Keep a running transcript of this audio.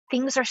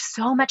things are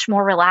so much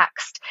more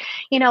relaxed.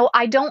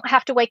 I don't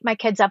have to wake my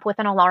kids up with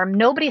an alarm.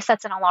 Nobody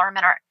sets an alarm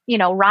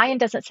Ryan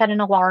doesn't set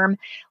an alarm.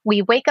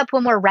 We wake up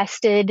when we're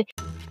rested.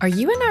 Are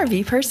you an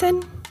RV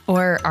person?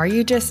 Or are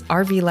you just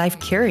RV life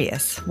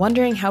curious,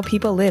 wondering how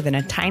people live in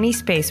a tiny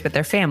space with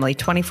their family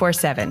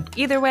 24/7?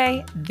 Either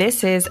way,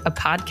 this is a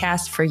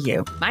podcast for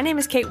you. My name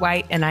is Kate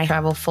White, and I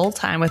travel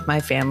full-time with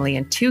my family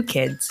and 2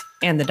 kids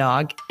and the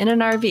dog in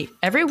an RV.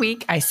 Every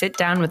week, I sit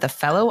down with a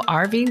fellow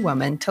RV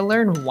woman to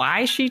learn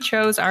why she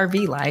chose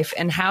RV life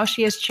and how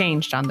she has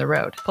changed on the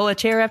road. Pull a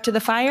chair up to the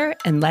fire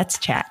and let's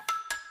chat.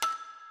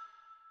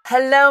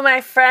 Hello,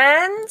 my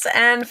friends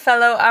and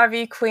fellow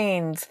RV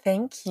queens.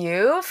 Thank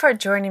you for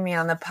joining me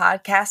on the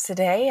podcast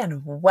today,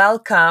 and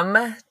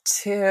welcome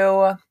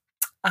to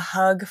A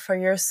Hug for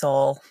Your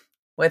Soul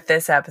with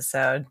this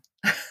episode.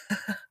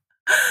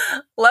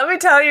 Let me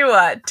tell you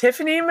what,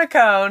 Tiffany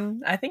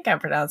McHone, I think I'm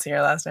pronouncing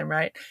her last name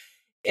right,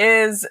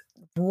 is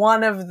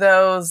one of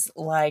those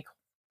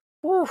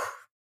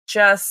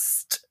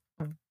just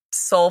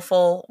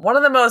soulful, one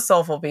of the most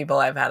soulful people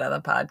I've had on the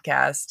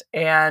podcast.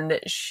 And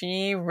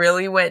she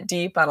really went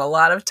deep on a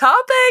lot of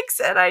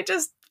topics. And I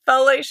just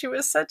felt like she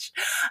was such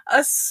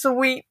a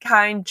sweet,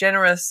 kind,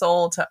 generous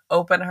soul to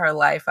open her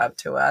life up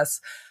to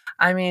us.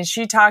 I mean,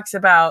 she talks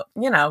about,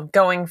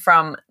 going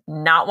from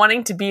not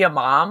wanting to be a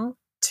mom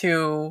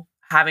to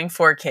having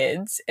 4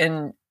 kids,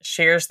 and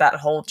shares that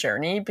whole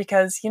journey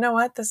because you know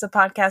what? This is a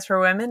podcast for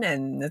women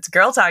and it's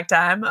girl talk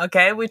time.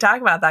 Okay. We talk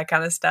about that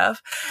kind of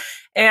stuff.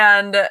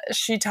 And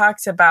she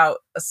talks about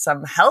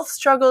some health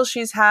struggles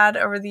she's had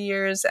over the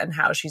years and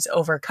how she's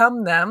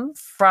overcome them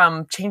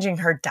from changing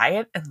her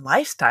diet and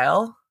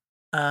lifestyle.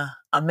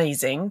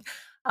 Amazing.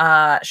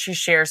 She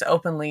shares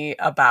openly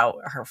about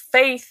her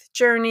faith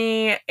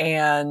journey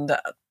and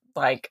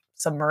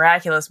some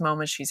miraculous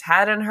moments she's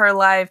had in her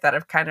life that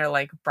have kind of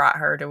brought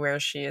her to where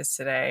she is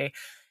today.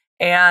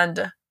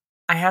 And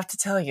I have to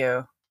tell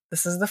you,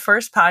 this is the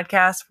first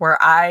podcast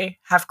where I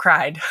have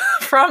cried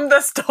from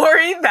the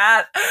story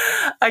that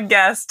a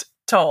guest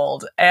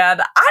told.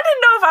 And I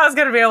didn't know if I was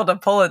going to be able to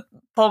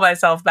pull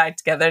myself back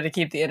together to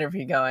keep the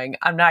interview going.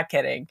 I'm not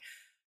kidding.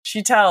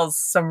 She tells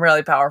some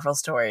really powerful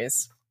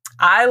stories.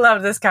 I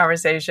love this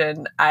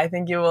conversation. I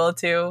think you will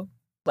too.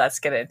 Let's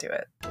get into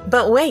it.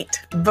 But wait,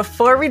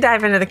 before we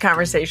dive into the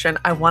conversation,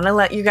 I want to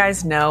let you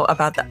guys know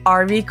about the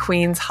RV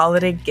Queens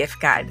Holiday Gift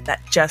Guide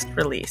that just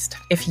released.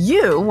 If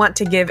you want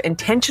to give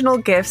intentional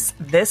gifts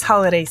this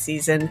holiday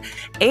season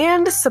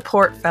and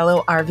support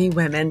fellow RV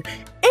women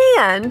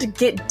and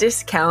get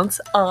discounts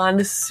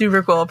on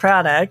super cool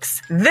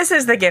products, this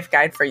is the gift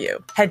guide for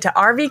you. Head to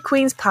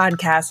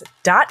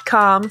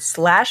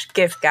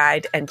rvqueenspodcast.com/gift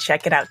guide and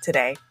check it out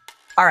today.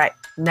 All right,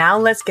 now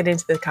let's get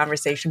into the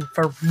conversation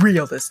for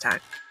real this time.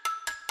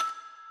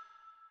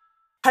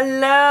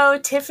 Hello,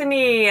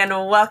 Tiffany, and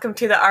welcome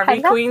to the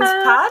RV Queens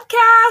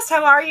podcast.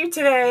 How are you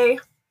today?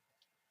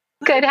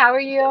 Good. How are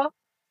you?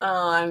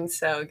 Oh, I'm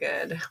so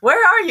good.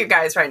 Where are you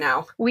guys right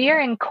now? We are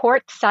in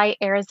Quartzsite,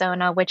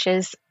 Arizona, which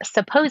is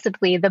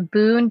supposedly the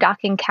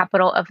boondocking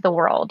capital of the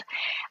world.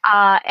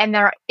 And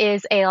there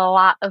is a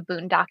lot of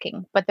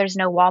boondocking, but there's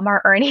no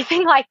Walmart or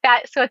anything like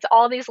that. So it's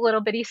all these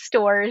little bitty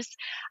stores.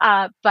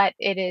 But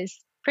it is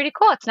pretty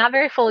cool. It's not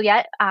very full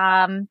yet.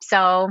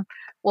 So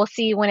we'll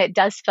see when it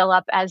does fill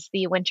up as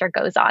the winter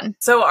goes on.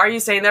 So are you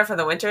staying there for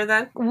the winter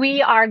then?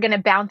 We are going to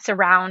bounce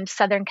around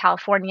Southern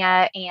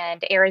California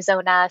and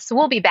Arizona. So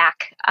we'll be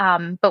back,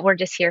 but we're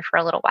just here for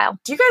a little while.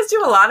 Do you guys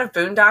do a lot of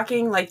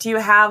boondocking? Do you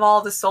have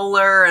all the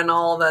solar and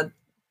all the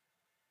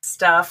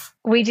stuff?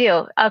 We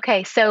do.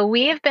 Okay. So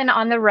we have been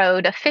on the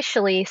road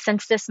officially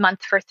since this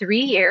month for 3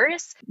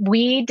 years.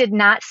 We did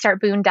not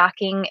start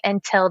boondocking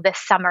until this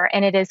summer,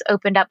 and it has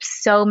opened up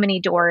so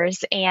many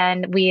doors,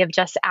 and we have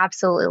just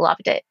absolutely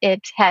loved it.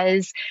 It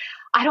has,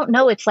 I don't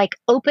know, it's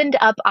opened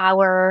up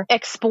our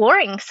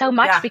exploring so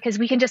much because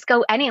we can just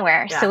go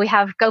anywhere. Yeah. So we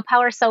have Go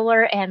Power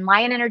Solar and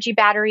Lion Energy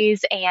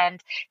batteries,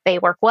 and they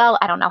work well.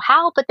 I don't know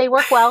how, but they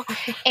work well.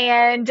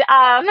 And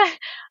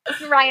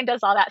Ryan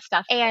does all that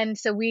stuff. And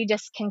so we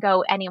just can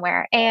go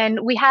anywhere. And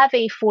we have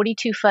a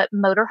 42-foot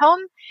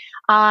motorhome.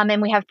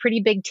 And we have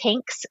pretty big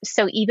tanks.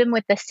 So even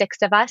with the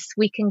 6 of us,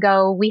 we can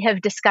go, we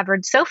have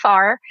discovered so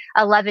far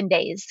 11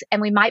 days,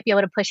 and we might be able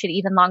to push it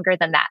even longer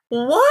than that.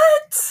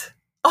 What?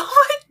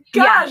 Oh my gosh.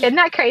 Yeah, isn't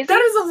that crazy?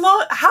 That is a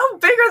lot. How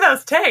big are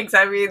those tanks?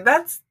 I mean,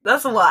 that's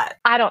a lot.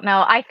 I don't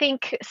know. I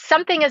think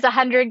something is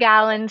 100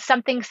 gallons,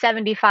 something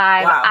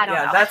 75. Wow. I don't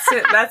know. That's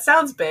it. That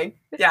sounds big.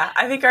 Yeah.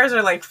 I think ours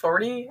are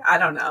 40. I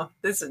don't know.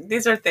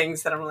 These are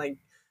things that I'm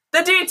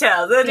the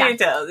details.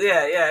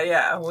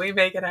 Yeah. We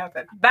make it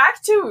happen.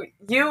 Back to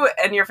you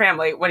and your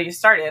family when you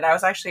started. I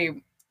was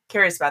actually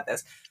curious about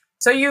this.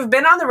 So you've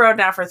been on the road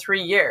now for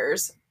 3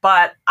 years,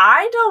 but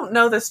I don't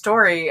know the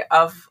story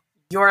of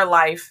your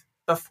life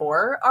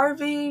before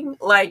RVing.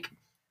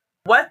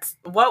 What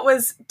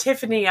was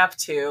Tiffany up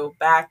to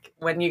back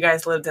when you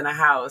guys lived in a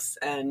house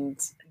and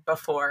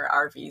before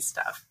RV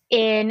stuff?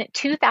 In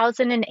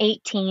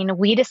 2018,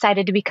 we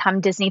decided to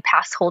become Disney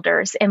pass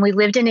holders, and we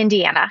lived in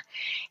Indiana,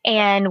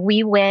 and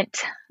we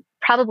went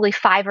probably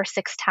 5 or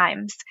 6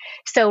 times.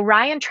 So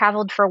Ryan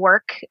traveled for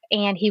work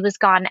and he was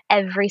gone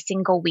every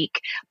single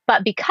week.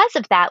 But because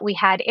of that, we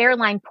had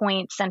airline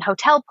points and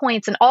hotel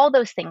points and all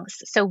those things.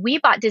 So we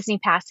bought Disney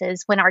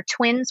passes when our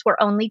twins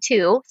were only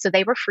 2, so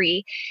they were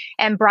free,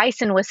 and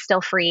Bryson was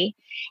still free.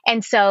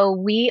 And so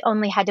we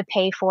only had to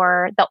pay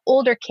for the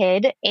older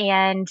kid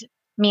and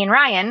me and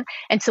Ryan.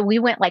 And so we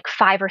went like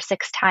 5 or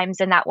 6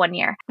 times in that one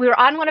year. We were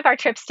on one of our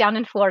trips down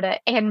in Florida,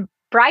 and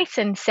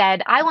Bryson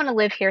said, I want to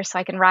live here so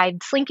I can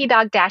ride Slinky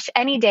Dog Dash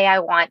any day I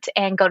want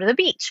and go to the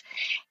beach.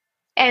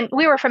 And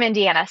we were from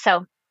Indiana,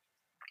 so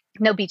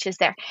no beaches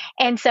there.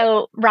 And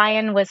so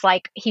Ryan was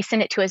like, he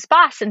sent it to his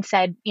boss and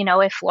said,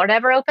 if Florida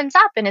ever opens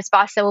up, and his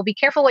boss said, well, be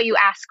careful what you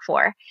ask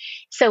for.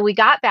 So we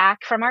got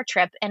back from our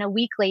trip, and a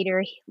week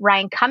later,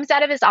 Ryan comes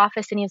out of his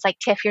office and he's like,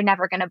 Tiff, you're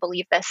never going to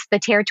believe this. The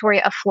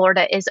territory of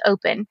Florida is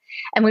open.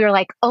 And we were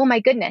like, oh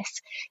my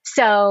goodness.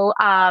 So,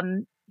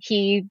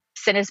 he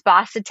sent his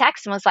boss a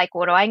text and was like,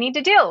 what do I need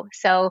to do?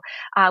 So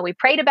we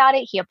prayed about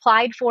it. He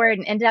applied for it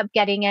and ended up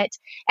getting it.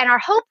 And our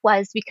hope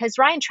was, because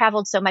Ryan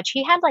traveled so much,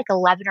 he had like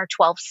 11 or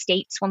 12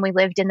 states when we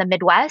lived in the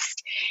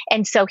Midwest.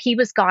 And so he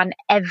was gone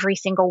every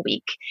single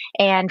week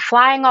and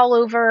flying all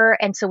over.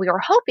 And so we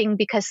were hoping,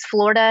 because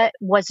Florida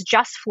was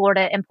just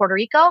Florida and Puerto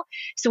Rico,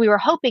 so we were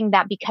hoping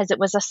that because it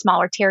was a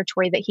smaller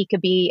territory that he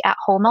could be at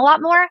home a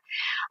lot more.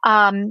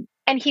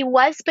 And he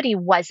was, but he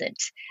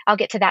wasn't. I'll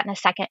get to that in a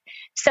second.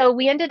 So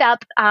we ended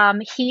up,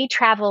 he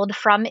traveled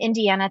from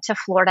Indiana to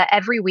Florida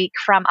every week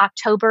from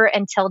October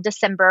until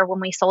December,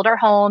 when we sold our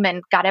home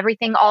and got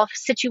everything all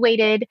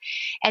situated.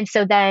 And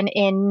so then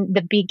in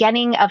the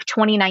beginning of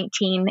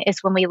 2019 is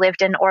when we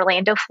lived in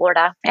Orlando,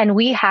 Florida. And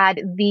we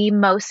had the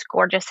most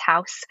gorgeous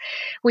house.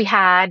 We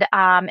had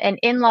an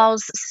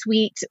in-laws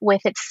suite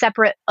with its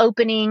separate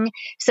opening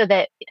so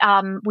that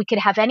we could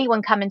have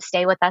anyone come and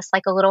stay with us,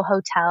 like a little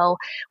hotel.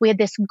 We had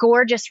this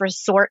gorgeous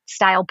resort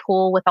style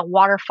pool with a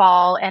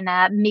waterfall and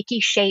a Mickey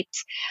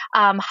shaped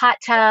hot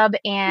tub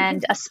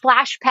and a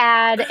splash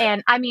pad.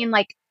 And I mean,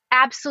 like,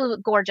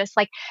 absolute gorgeous.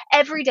 Like,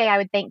 every day I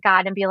would thank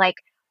God and be like,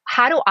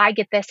 how do I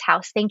get this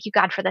house? Thank you,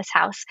 God, for this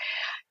house.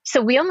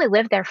 So we only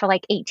lived there for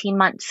like 18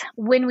 months.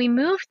 When we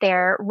moved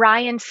there,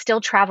 Ryan still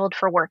traveled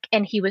for work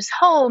and he was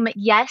home,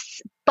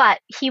 yes, but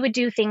he would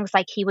do things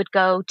like he would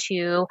go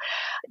to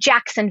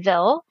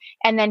Jacksonville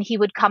and then he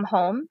would come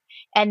home,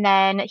 and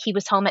then he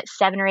was home at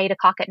 7 or 8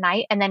 o'clock at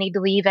night, and then he'd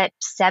leave at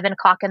 7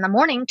 o'clock in the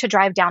morning to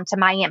drive down to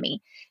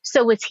Miami.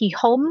 So was he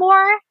home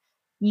more?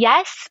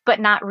 Yes, but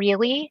not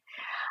really.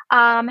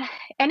 And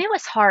it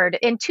was hard.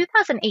 In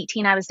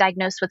 2018, I was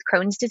diagnosed with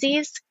Crohn's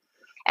disease.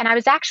 And I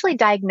was actually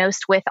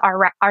diagnosed with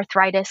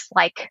arthritis,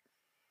 like,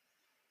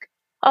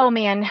 oh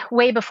man,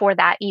 way before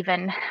that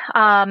even.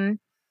 And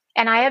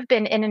I have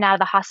been in and out of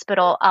the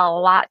hospital a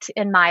lot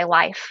in my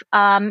life.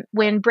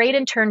 When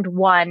Braden turned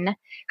 1,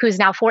 who's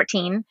now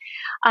 14,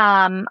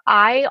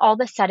 I all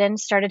of a sudden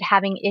started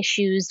having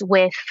issues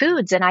with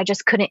foods, and I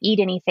just couldn't eat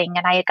anything.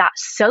 And I got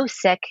so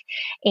sick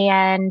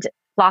and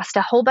lost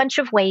a whole bunch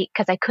of weight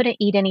because I couldn't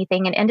eat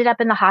anything and ended up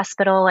in the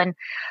hospital. And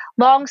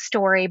long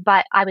story,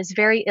 but I was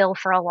very ill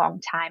for a long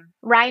time.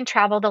 Ryan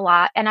traveled a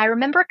lot. And I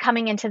remember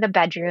coming into the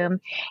bedroom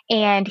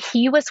and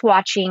he was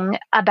watching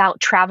about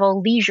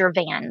travel leisure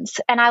vans.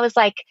 And I was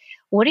like,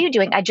 what are you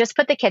doing? I just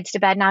put the kids to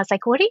bed and I was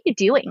like, what are you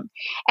doing?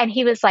 And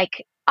he was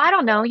like, I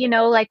don't know,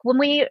 like when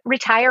we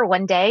retire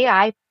one day,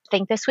 I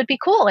think this would be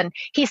cool. And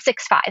he's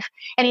 6'5",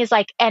 and he's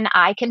like, and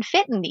I can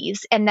fit in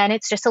these. And then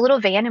it's just a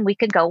little van and we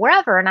could go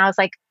wherever. And I was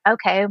like,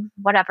 okay,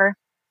 whatever.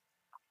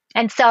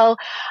 And so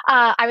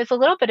I was a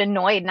little bit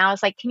annoyed and I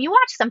was like, can you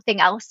watch something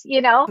else?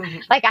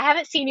 Like, I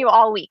haven't seen you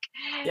all week.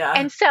 Yeah.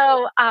 And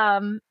so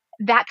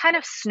that kind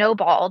of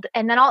snowballed.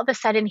 And then all of a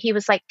sudden he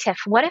was like, Tiff,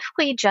 what if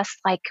we just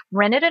like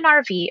rented an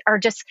RV, or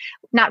just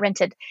not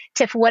rented?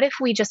 Tiff, what if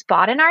we just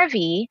bought an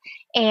RV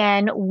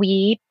and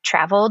we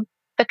traveled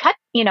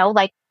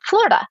like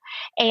Florida,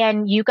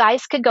 and you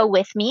guys could go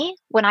with me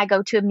when I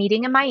go to a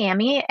meeting in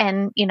Miami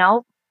and,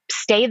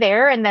 stay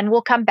there, and then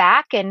we'll come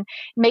back and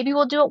maybe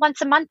we'll do it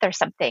once a month or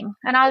something.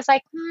 And I was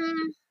like,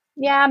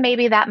 yeah,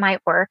 maybe that might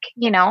work.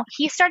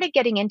 He started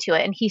getting into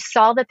it and he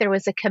saw that there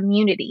was a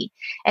community,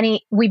 and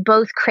we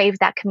both craved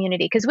that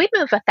community because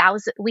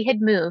we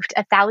had moved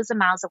 1,000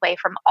 miles away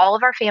from all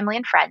of our family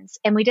and friends,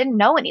 and we didn't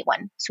know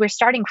anyone. So we're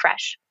starting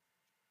fresh.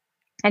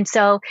 And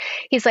so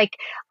he's like,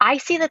 I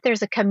see that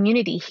there's a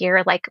community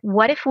here. Like,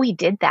 what if we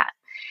did that?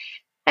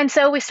 And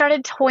so we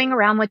started toying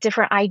around with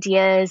different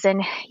ideas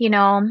and,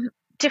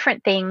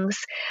 different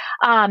things.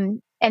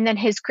 And then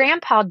his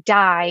grandpa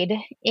died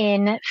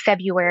in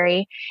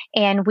February,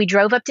 and we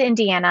drove up to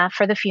Indiana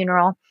for the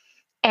funeral.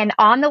 And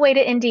on the way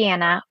to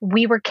Indiana,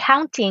 we were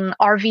counting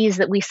RVs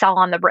that we saw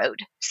on the road.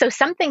 So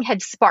something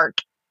had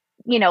sparked,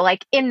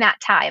 like in that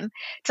time,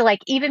 to like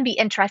even be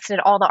interested in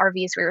all the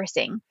RVs we were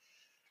seeing.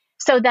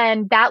 So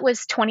then that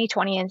was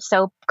 2020. And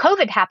so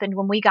COVID happened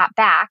when we got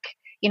back,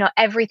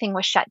 everything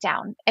was shut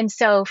down. And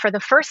so for the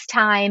first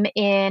time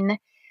in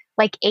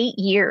like 8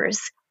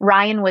 years,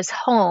 Ryan was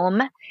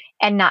home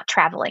and not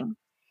traveling.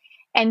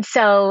 And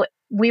so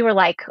we were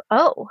like,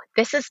 oh,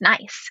 this is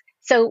nice.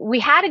 So we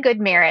had a good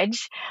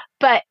marriage,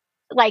 but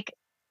like,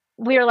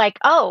 we were like,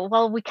 oh,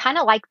 well, we kind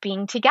of like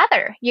being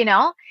together, you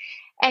know?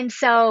 And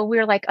so we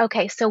were like,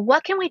 okay, so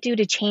what can we do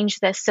to change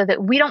this so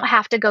that we don't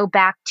have to go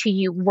back to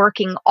you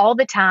working all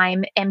the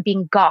time and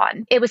being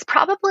gone? It was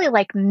probably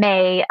like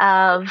May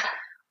of,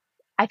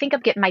 I think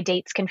I'm getting my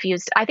dates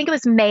confused. I think it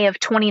was May of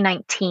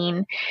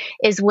 2019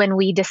 is when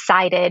we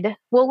decided,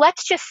 well,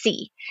 let's just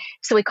see.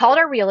 So we called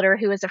our realtor,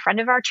 who was a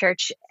friend of our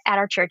church, at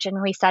our church, and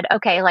we said,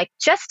 okay, like,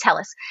 just tell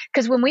us.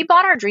 Because when we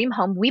bought our dream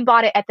home, we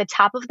bought it at the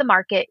top of the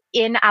market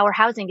in our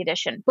housing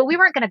edition, but we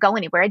weren't going to go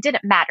anywhere. It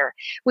didn't matter.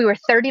 We were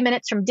 30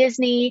 minutes from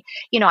Disney.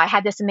 I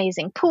had this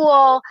amazing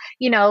pool,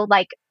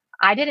 like,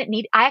 I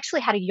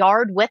actually had a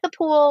yard with a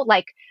pool,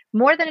 like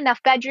more than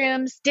enough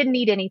bedrooms, didn't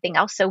need anything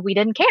else. So we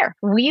didn't care.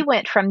 We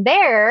went from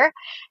there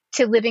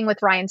to living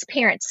with Ryan's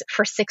parents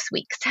for 6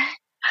 weeks.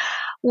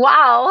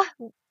 Wow.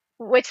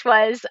 Which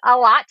was a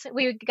lot.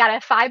 We got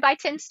a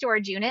 5x10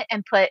 storage unit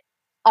and put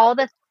all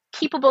the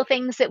keepable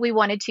things that we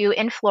wanted to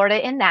in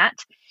Florida in that.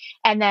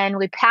 And then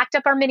we packed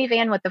up our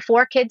minivan with the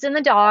 4 kids and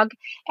the dog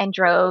and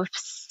drove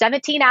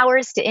 17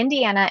 hours to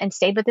Indiana and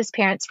stayed with his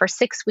parents for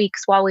 6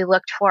 weeks while we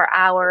looked for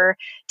our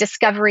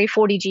Discovery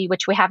 40G,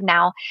 which we have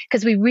now,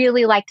 because we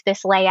really liked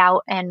this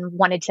layout and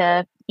wanted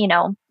to,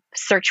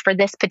 search for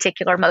this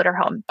particular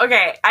motorhome.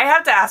 Okay, I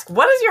have to ask,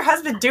 what does your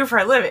husband do for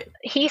a living?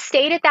 He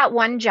stayed at that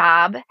one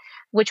job,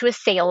 which was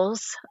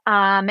sales,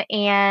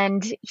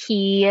 and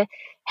he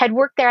had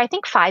worked there, I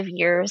think, 5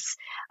 years.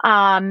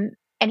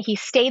 And he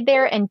stayed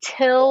there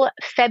until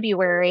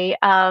February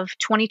of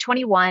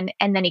 2021,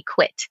 and then he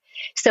quit.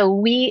 So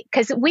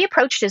because we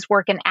approached his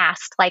work and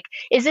asked, like,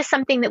 is this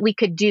something that we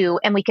could do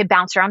and we could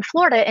bounce around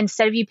Florida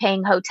instead of you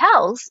paying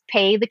hotels,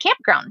 pay the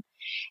campground?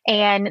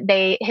 And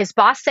his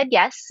boss said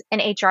yes,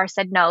 and HR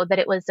said no, that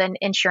it was an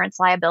insurance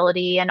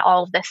liability and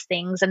all of these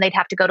things, and they'd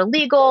have to go to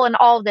legal and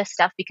all of this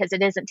stuff because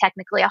it isn't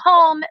technically a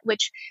home,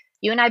 which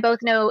you and I both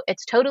know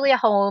it's totally a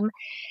home.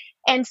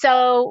 And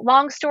so,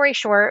 long story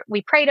short,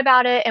 we prayed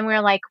about it and we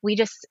were like, we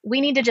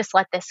need to just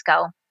let this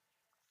go.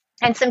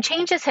 And some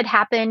changes had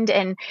happened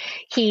and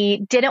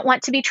he didn't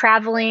want to be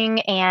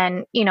traveling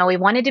and, he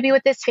wanted to be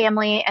with his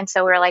family. And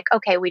so we were like,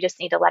 okay, we just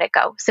need to let it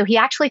go. So he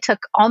actually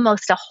took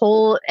almost a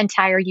whole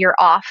entire year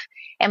off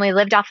and we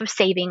lived off of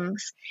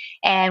savings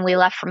and we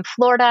left from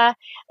Florida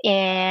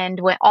and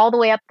went all the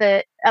way up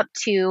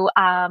to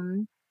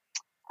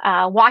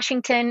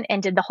Washington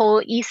and did the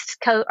whole East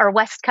Coast or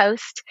West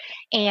Coast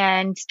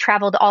and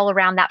traveled all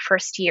around that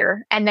first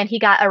year. And then he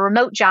got a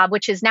remote job,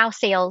 which is now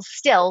sales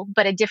still,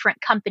 but a different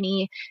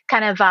company,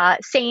 kind of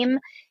same.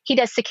 He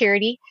does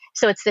security.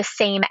 So it's the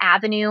same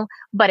avenue,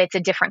 but it's a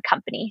different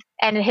company.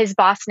 And his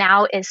boss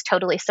now is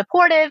totally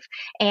supportive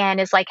and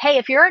is like, hey,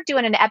 if you're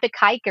doing an epic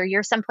hike or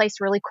you're someplace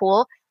really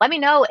cool, let me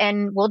know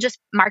and we'll just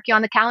mark you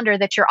on the calendar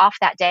that you're off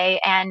that day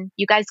and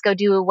you guys go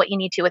do what you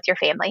need to with your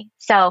family.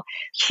 So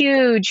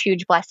huge,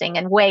 huge blessing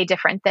and way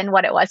different than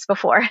what it was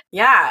before.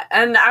 Yeah.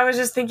 And I was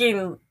just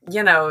thinking,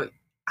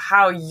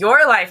 how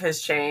your life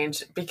has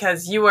changed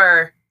because you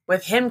were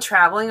with him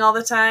traveling all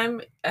the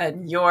time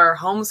and you're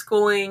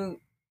homeschooling,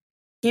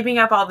 keeping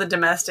up all the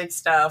domestic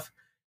stuff,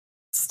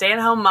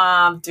 stay-at-home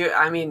mom.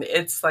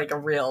 It's like a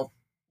real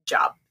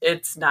job.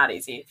 It's not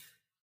easy.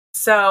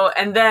 So,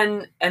 and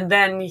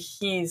then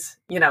he's,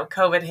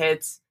 COVID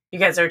hits. You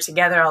guys are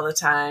together all the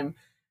time.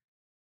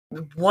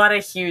 What a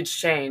huge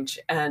change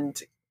and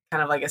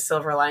kind of like a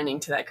silver lining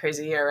to that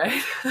crazy year,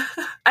 right?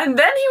 And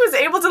then he was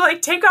able to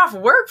take off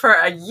work for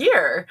a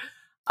year.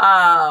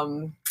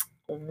 I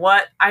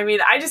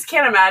just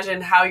can't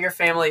imagine how your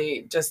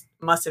family just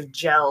must have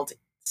gelled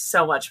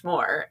so much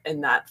more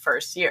in that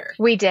first year.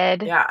 We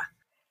did. Yeah.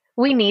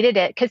 We needed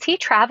it because he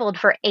traveled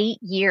for 8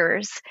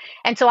 years.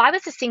 And so I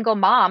was a single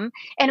mom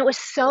and it was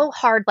so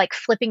hard,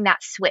 flipping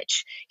that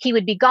switch. He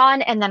would be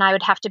gone and then I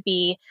had to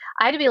be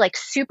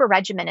super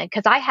regimented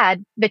because I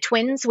had the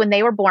twins when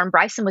they were born.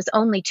 Bryson was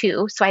only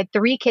 2. So I had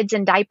 3 kids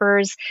in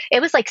diapers.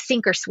 It was like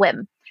sink or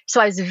swim.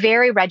 So I was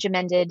very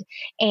regimented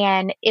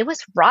and it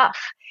was rough.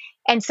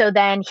 And so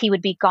then he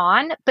would be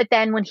gone. But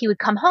then when he would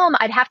come home,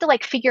 I'd have to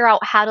figure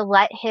out how to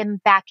let him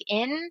back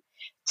in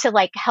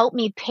to help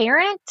me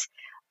parent.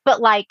 But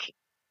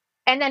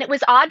and then it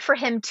was odd for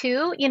him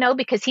too,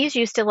 because he's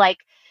used to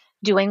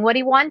doing what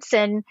he wants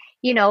and,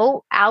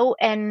 out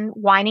and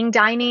whining,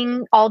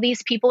 dining all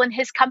these people in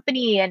his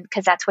company. And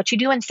because that's what you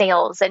do in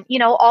sales and,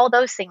 all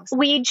those things.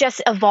 We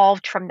just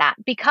evolved from that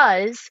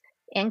because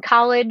in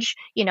college,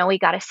 he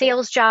got a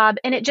sales job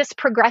and it just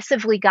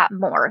progressively got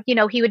more.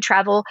 He would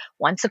travel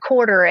once a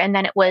quarter and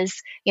then it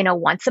was,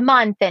 once a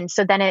month. And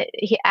so then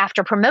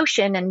after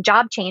promotion and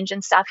job change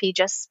and stuff,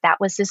 that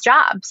was his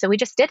job. So we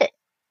just did it.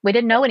 We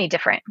didn't know any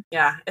different.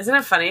 Yeah. Isn't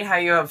it funny how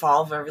you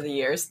evolve over the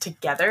years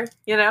together?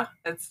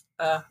 It's,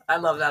 I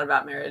love that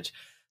about marriage.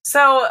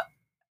 So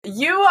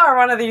you are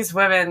one of these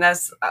women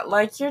that's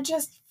you're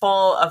just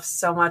full of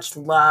so much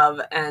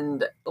love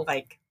and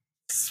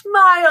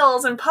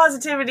smiles and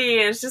positivity.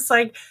 And it's just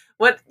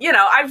what,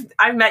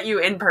 I've met you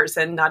in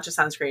person, not just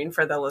on screen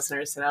for the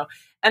listeners to know.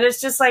 And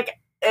it's just like,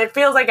 it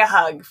feels like a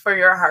hug for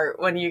your heart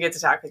when you get to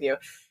talk with you.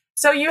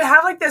 So you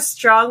have like this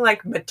strong,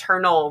 like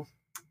maternal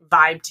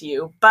vibe to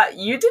you, but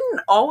you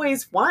didn't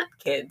always want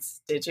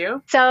kids, did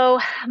you? So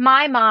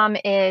my mom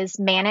is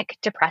manic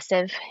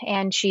depressive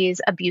and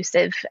she's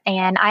abusive.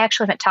 And I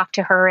actually haven't talked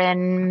to her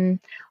in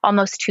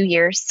almost 2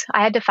 years.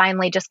 I had to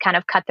finally just kind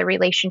of cut the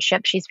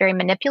relationship. She's very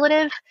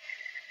manipulative.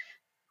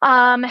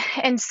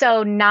 And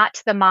so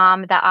not the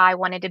mom that I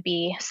wanted to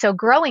be. So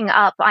growing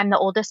up, I'm the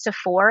oldest of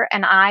four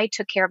and I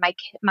took care of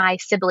my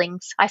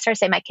siblings. I started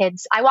to say my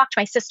kids. I walked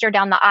my sister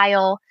down the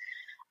aisle.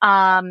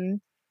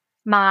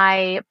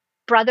 My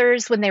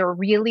brothers, when they were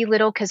really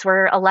little, because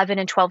we're 11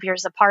 and 12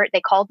 years apart,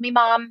 they called me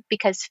mom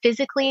because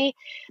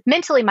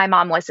mentally, my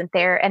mom wasn't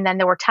there. And then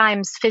there were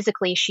times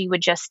physically she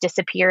would just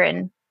disappear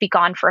and be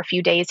gone for a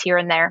few days here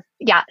and there.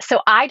 Yeah.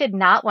 So I did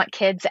not want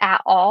kids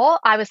at all.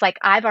 I was like,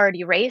 I've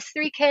already raised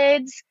 3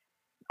 kids.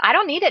 I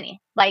don't need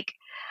any.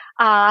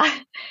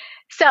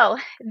 So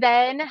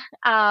then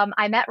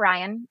I met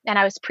Ryan and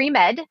I was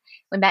pre-med.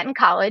 We met in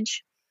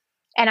college.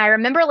 And I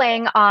remember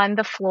laying on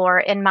the floor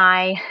in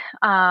my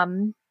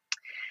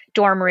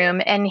dorm room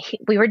and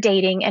we were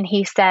dating and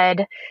he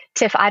said,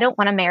 Tiff, I don't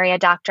want to marry a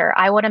doctor.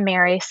 I want to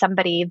marry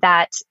somebody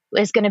that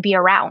is going to be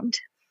around.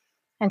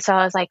 And so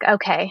I was like,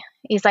 okay.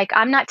 He's like,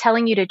 I'm not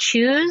telling you to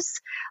choose,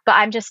 but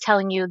I'm just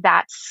telling you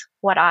that's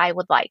what I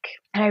would like.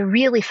 And I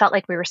really felt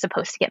like we were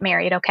supposed to get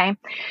married. Okay.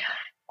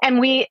 And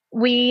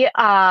we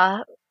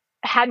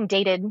hadn't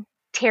dated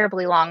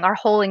terribly long. Our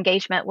whole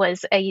engagement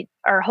was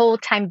our whole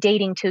time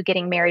dating to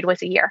getting married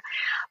was a year,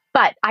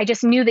 but I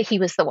just knew that he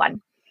was the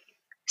one.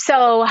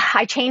 So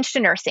I changed to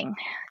nursing.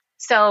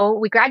 So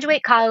we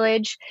graduate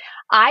college.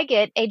 I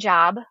get a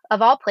job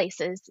of all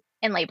places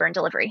in labor and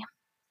delivery,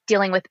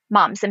 dealing with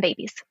moms and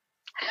babies.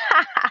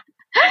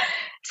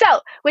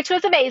 Which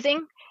was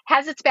amazing,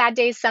 has its bad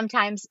days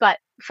sometimes, but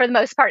for the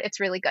most part, it's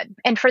really good.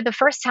 And for the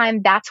first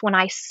time, that's when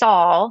I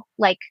saw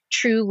like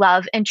true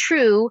love and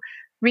true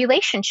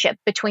relationship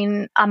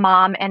between a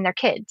mom and their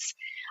kids.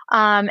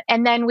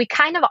 And then we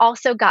kind of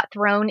also got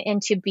thrown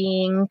into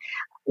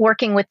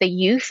working with the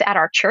youth at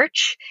our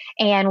church,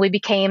 and we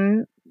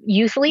became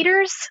youth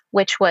leaders,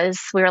 which was,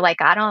 we were like,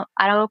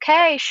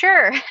 okay,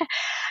 sure.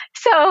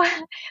 So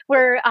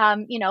we're,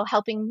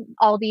 helping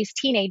all these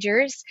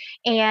teenagers,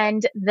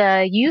 and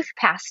the youth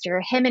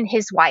pastor, him and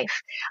his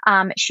wife,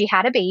 she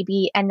had a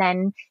baby and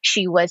then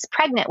she was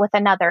pregnant with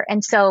another.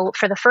 And so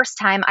for the first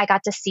time, I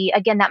got to see,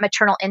 again, that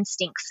maternal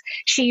instincts.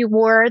 She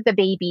wore the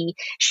baby.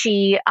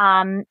 She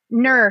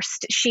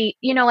nursed.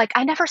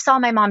 I never saw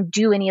my mom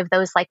do any of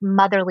those like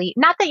motherly,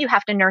 not that you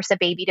have to nurse a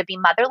baby to be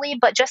motherly,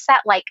 but just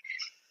that like,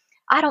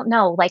 I don't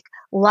know, like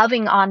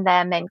loving on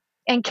them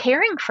and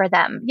caring for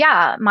them.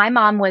 Yeah. My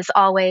mom was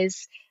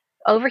always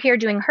over here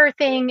doing her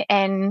thing,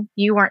 and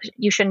you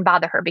shouldn't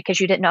bother her because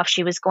you didn't know if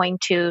she was going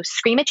to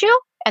scream at you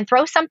and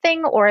throw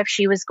something or if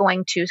she was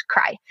going to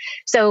cry.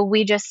 So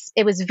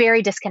it was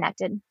very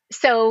disconnected.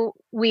 So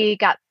we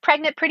got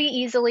pregnant pretty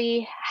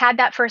easily, had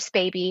that first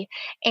baby,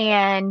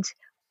 and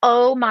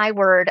oh my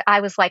word,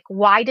 I was like,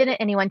 why didn't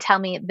anyone tell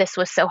me this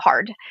was so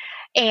hard?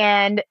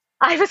 And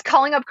I was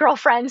calling up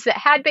girlfriends that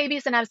had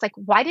babies and I was like,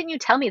 why didn't you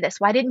tell me this?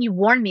 Why didn't you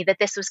warn me that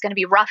this was going to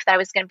be rough, that I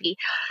was going to be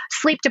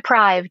sleep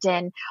deprived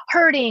and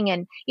hurting,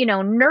 and,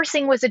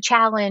 nursing was a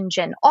challenge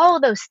and all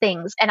of those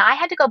things. And I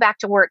had to go back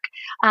to work.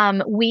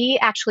 We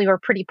actually were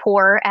pretty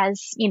poor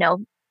as,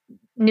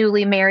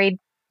 newly married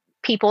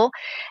people.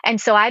 And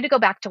so I had to go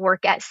back to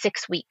work at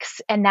 6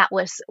 weeks. And that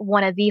was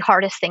one of the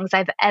hardest things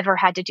I've ever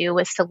had to do,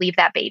 was to leave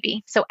that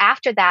baby. So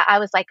after that, I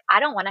was like, I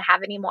don't want to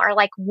have any more.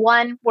 Like,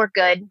 one, we're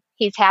good.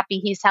 He's happy.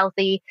 He's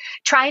healthy.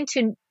 Trying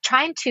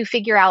to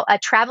figure out a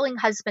traveling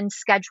husband's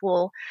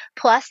schedule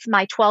plus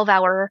my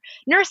 12-hour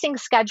nursing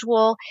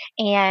schedule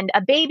and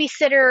a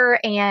babysitter.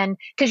 And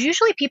because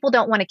usually people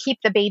don't want to keep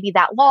the baby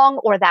that long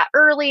or that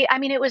early. I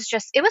mean, it was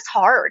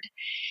hard.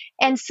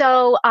 And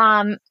so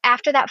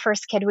after that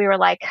first kid, we were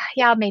like,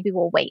 yeah, maybe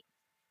we'll wait.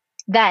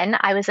 Then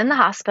I was in the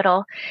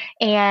hospital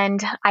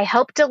and I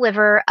helped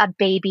deliver a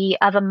baby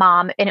of a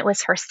mom, and it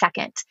was her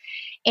second.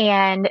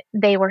 And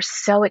they were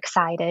so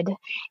excited,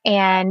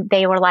 and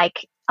they were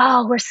like,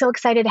 oh, we're so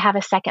excited to have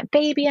a second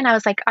baby. And I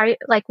was like,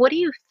 what do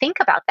you think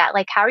about that?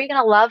 Like, how are you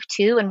going to love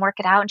two and work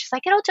it out? And she's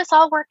like, it'll just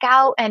all work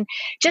out. And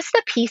just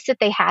the peace that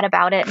they had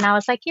about it. And I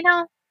was like,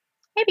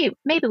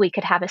 maybe we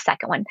could have a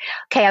second one.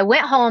 Okay. I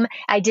went home.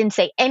 I didn't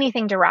say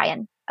anything to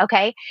Ryan.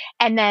 Okay.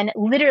 And then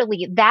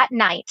literally that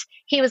night,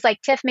 he was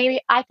like, Tiff,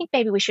 I think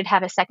maybe we should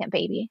have a second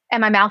baby. And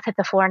my mouth hit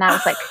the floor and I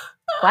was like,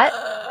 what?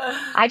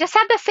 I just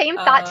had the same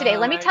thought today.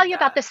 Let me tell you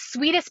about the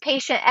sweetest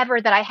patient ever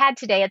that I had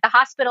today at the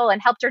hospital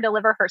and helped her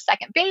deliver her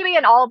second baby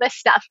and all this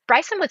stuff.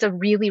 Bryson was a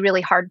really,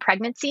 really hard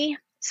pregnancy,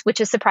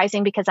 which is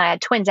surprising because I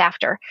had twins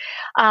after.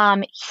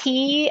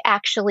 He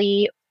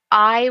actually,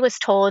 I was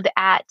told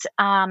at,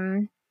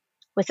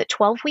 was it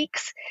 12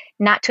 weeks,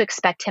 not to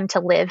expect him to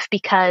live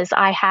because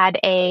I had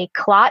a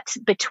clot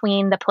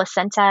between the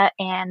placenta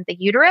and the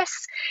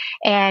uterus,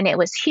 and it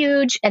was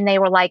huge. And they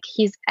were like,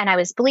 and I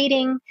was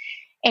bleeding.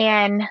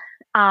 And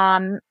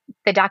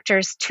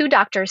two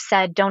doctors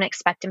said, don't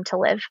expect him to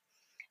live.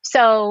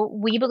 So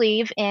we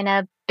believe in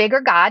a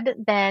bigger God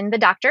than the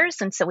doctors.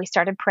 And so we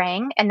started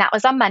praying, and that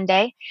was on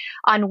Monday.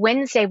 On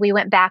Wednesday, we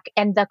went back,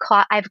 and the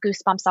clot, I have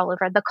goosebumps all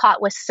over. The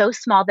clot was so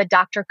small, the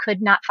doctor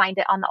could not find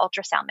it on the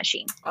ultrasound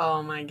machine.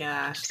 Oh my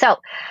gosh. So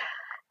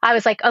I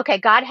was like, okay,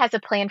 God has a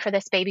plan for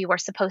this baby. We're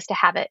supposed to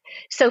have it.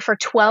 So for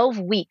 12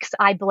 weeks,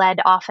 I bled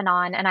off and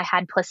on, and I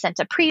had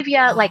placenta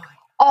previa, like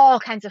all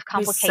kinds of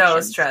complications.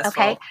 So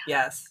stressful. Okay.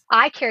 Yes.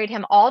 I carried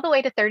him all the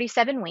way to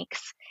 37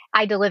 weeks.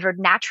 I delivered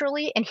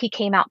naturally, and he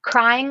came out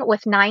crying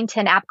with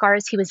 9-10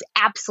 Apgars. He was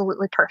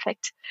absolutely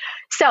perfect.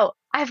 So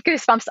I have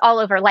goosebumps all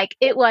over. Like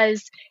it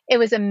was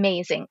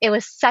amazing. It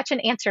was such an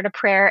answer to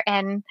prayer,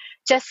 and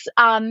just,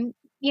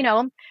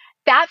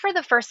 that for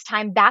the first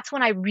time, that's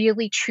when I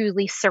really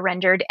truly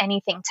surrendered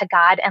anything to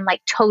God and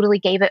like totally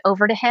gave it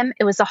over to him.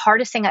 It was the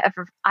hardest thing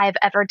I've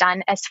ever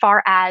done, as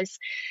far as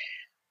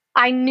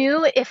I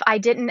knew if I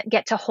didn't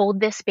get to hold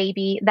this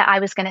baby that I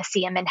was going to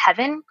see him in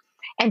heaven.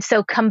 And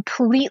so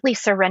completely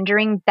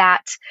surrendering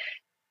that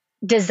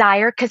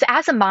desire, because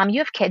as a mom, you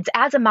have kids.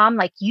 As a mom,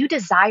 like you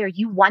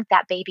want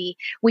that baby.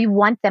 We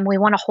want them. We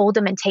want to hold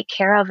them and take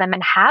care of them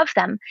and have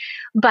them.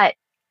 But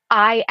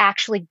I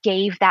actually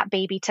gave that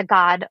baby to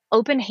God,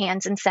 open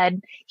hands, and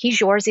said, he's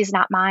yours. He's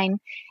not mine.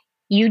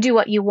 You do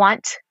what you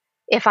want.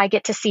 If I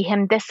get to see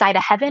him this side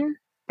of heaven,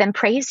 then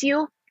praise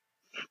you.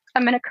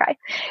 I'm going to cry.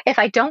 If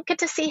I don't get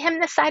to see him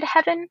this side of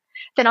heaven,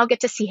 then I'll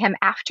get to see him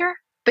after.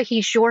 But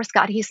he's yours,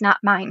 God. He's not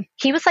mine.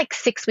 He was like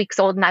 6 weeks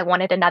old, and I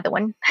wanted another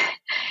one.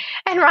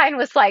 And Ryan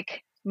was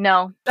like,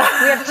 no, we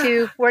have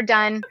 2. We're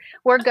done.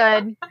 We're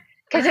good.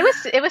 Because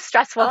it was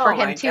stressful for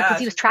him too, because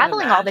he was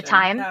traveling all the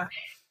time. Yeah.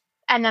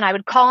 And then I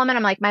would call him, and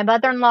I'm like, my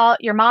mother-in-law,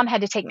 your mom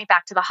had to take me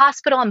back to the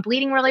hospital. I'm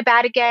bleeding really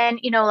bad again.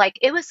 Like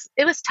it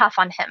was tough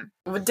on him.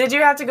 Did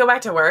you have to go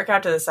back to work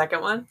after the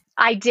second one?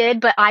 I did,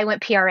 but I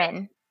went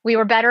PRN. We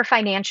were better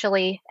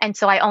financially. And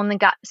so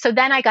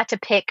then I got to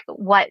pick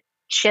what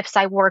shifts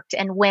I worked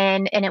and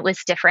when, and it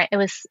was different. It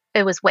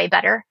was way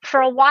better.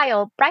 For a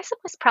while, Bryson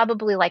was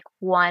probably like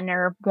 1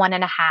 or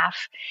 1.5.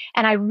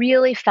 And I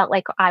really felt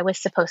like I was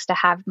supposed to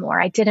have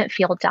more. I didn't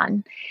feel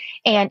done.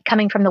 And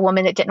coming from the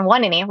woman that didn't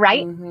want any,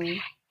 right? Mm-hmm.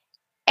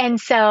 And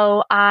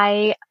so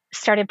I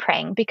started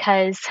praying,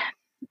 because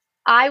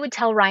I would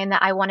tell Ryan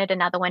that I wanted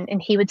another one,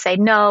 and he would say,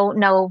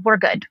 no, we're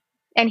good.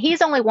 And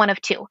he's only one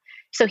of 2.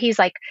 So he's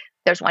like,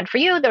 there's one for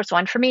you. There's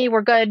one for me.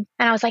 We're good.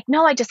 And I was like,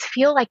 no, I just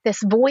feel like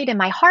this void in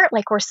my heart,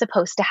 like we're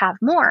supposed to have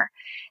more.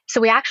 So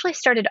we actually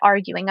started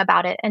arguing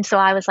about it. And so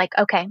I was like,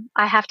 okay,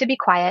 I have to be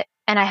quiet,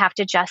 and I have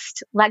to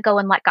just let go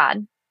and let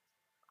God.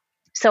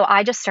 So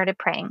I just started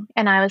praying,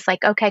 and I was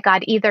like, okay,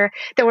 God, there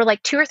were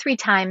like 2 or 3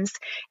 times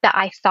that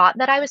I thought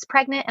that I was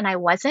pregnant and I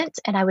wasn't,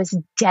 and I was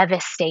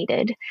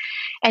devastated.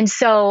 And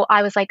so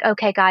I was like,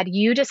 okay, God,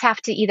 you just have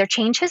to either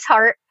change his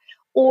heart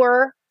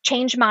or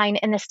change mine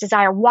in this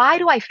desire. Why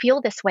do I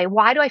feel this way?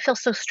 Why do I feel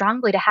so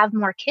strongly to have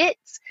more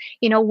kids?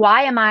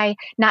 Why am I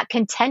not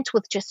content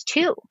with just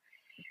 2?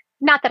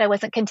 Not that I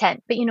wasn't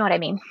content, but you know what I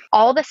mean.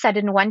 All of a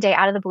sudden, one day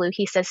out of the blue,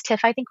 he says,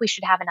 Tiff, I think we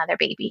should have another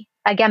baby.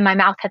 Again, my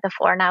mouth hit the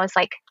floor, and I was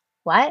like,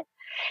 what?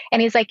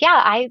 And he's like,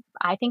 yeah,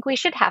 I think we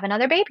should have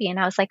another baby. And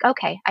I was like,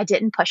 okay, I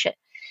didn't push it.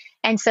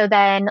 And so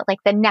then like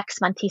the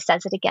next month he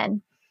says it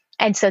again.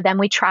 And so then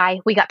we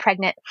got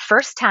pregnant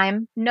first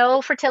time,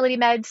 no fertility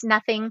meds,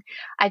 nothing.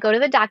 I go to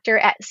the doctor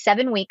at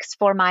 7 weeks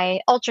for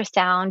my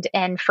ultrasound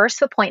and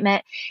first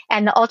appointment.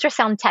 And the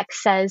ultrasound tech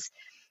says,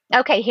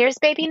 okay, here's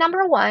baby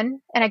number 1.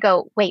 And I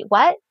go, wait,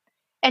 what?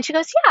 And she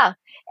goes, yeah.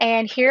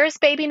 And here's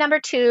baby number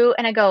 2.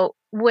 And I go,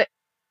 wait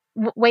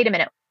a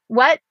minute.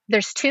 What?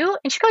 There's 2?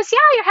 And she goes, yeah,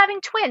 you're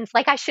having twins.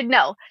 Like I should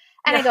know.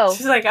 And I go,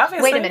 she's like,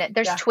 obviously. Wait a minute.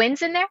 There's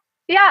twins in there?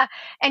 Yeah.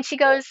 And she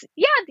goes,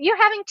 yeah,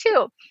 you're having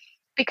 2.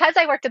 Because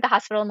I worked at the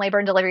hospital in labor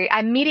and delivery,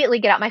 I immediately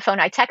get out my phone.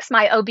 I text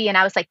my OB, and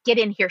I was like, get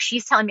in here.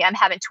 She's telling me I'm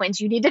having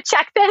twins. You need to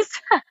check this.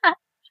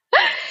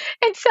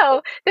 And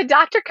so the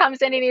doctor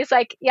comes in, and he's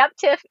like, yep,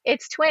 Tiff,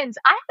 it's twins.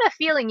 I had a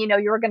feeling,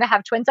 you were going to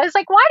have twins. I was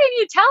like, why didn't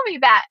you tell me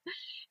that?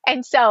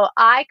 And so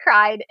I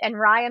cried, and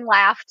Ryan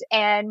laughed,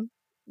 and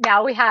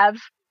now we have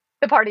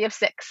the party of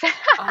 6.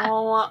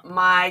 Oh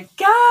my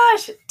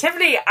gosh.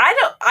 Tiffany,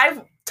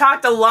 I've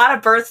talked a lot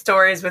of birth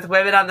stories with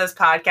women on this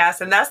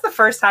podcast, and that's the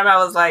first time I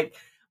was like,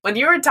 when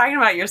you were talking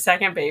about your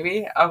second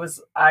baby,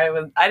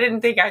 I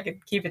didn't think I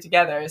could keep it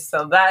together.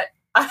 So that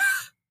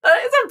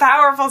is a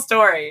powerful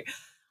story.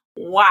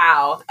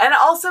 Wow. And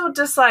also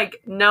just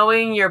like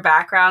knowing your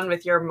background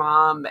with your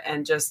mom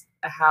and just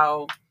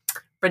how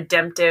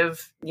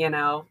redemptive,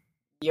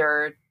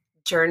 your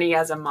journey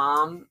as a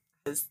mom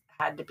has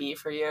had to be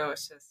for you.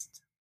 It's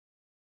just,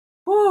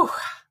 it's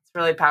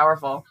really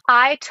powerful.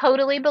 I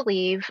totally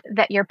believe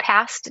that your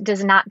past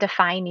does not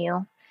define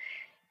you.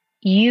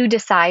 You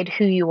decide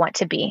who you want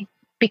to be,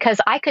 because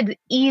I could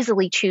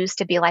easily choose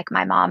to be like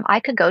my mom. I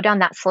could go down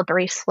that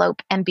slippery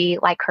slope and be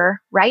like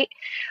her, right?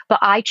 But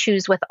I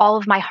choose with all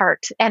of my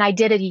heart. And I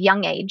did at a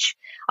young age.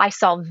 I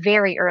saw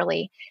very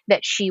early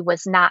that she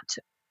was not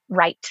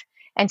right.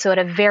 And so at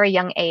a very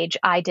young age,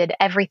 I did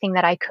everything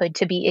that I could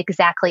to be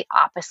exactly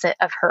opposite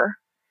of her.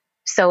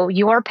 So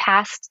your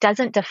past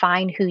doesn't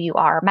define who you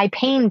are. My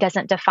pain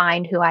doesn't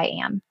define who I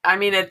am. I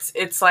mean,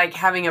 it's like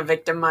having a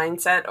victim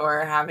mindset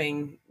or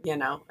having,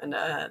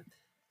 an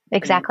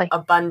Exactly.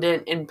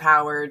 abundant,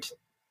 empowered,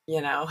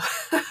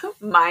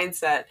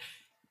 mindset.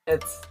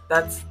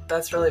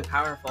 That's really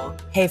powerful.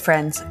 Hey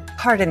friends,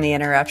 pardon the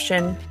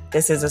interruption.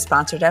 This is a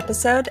sponsored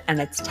episode and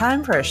it's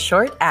time for a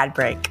short ad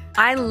break.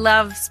 I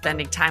love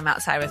spending time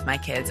outside with my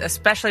kids,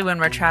 especially when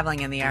we're traveling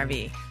in the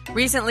RV.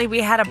 Recently,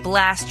 we had a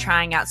blast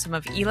trying out some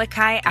of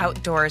Elikai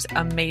Outdoors'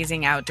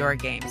 amazing outdoor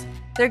games.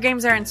 Their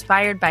games are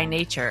inspired by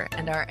nature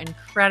and are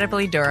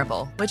incredibly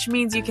durable, which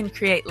means you can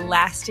create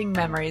lasting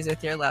memories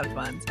with your loved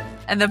ones.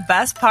 And the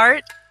best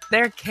part?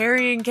 They're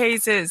carrying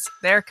cases.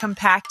 They're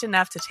compact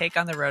enough to take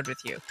on the road with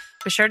you.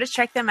 Be sure to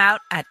check them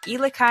out at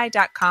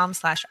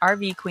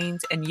elikai.com/RVQueens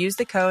and use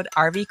the code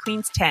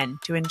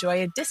RVQueens10 to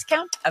enjoy a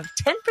discount of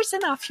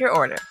 10% off your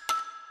order.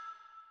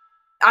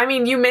 I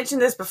mean, you mentioned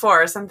this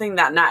before. Something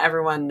that not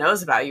everyone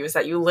knows about you is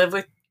that you live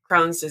with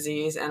Crohn's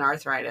disease and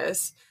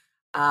arthritis.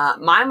 I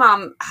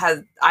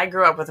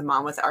grew up with a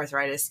mom with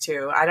arthritis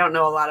too. I don't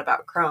know a lot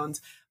about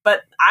Crohn's,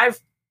 but I've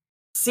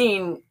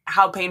seen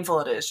how painful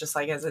it is just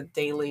like as a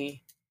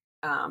daily,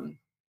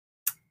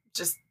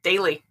 just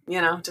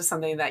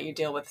something that you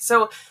deal with.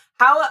 So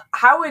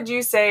how would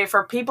you say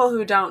for people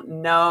who don't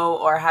know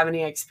or have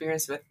any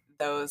experience with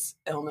those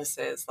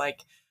illnesses,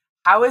 like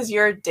how is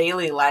your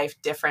daily life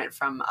different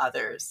from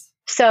others?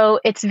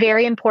 So it's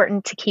very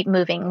important to keep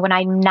moving. When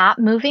I'm not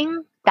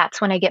moving, that's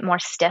when I get more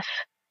stiff.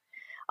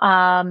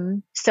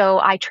 So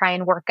I try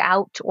and work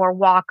out or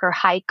walk or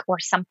hike or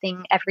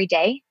something every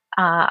day.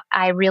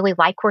 I really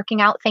like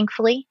working out,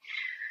 thankfully.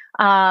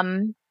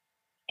 And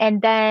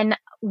then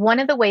one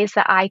of the ways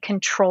that I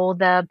control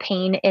the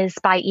pain is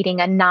by eating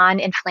a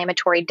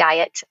non-inflammatory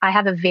diet. I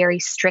have a very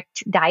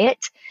strict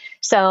diet.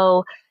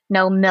 So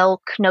no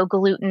milk, no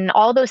gluten,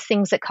 all those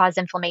things that cause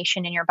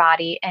inflammation in your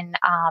body. And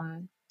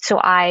so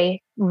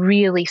I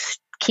really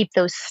keep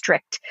those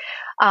strict.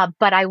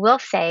 But I will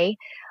say,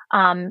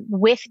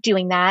 with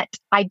doing that,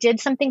 I did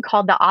something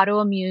called the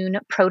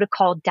autoimmune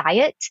protocol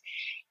diet.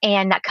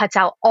 And that cuts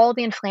out all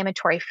the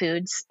inflammatory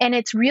foods. And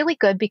it's really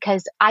good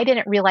because I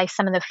didn't realize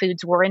some of the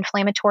foods were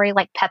inflammatory,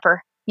 like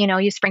pepper.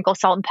 You sprinkle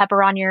salt and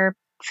pepper on your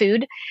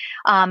food,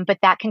 but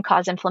that can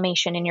cause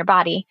inflammation in your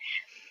body.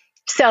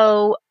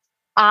 So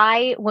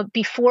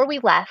before we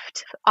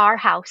left our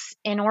house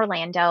in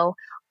Orlando,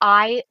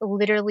 I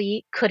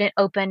literally couldn't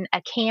open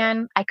a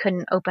can. I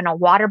couldn't open a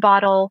water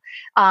bottle.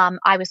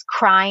 I was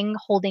crying,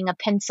 holding a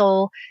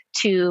pencil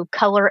to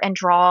color and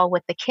draw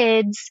with the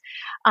kids.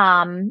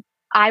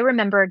 I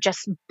remember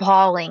just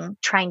bawling,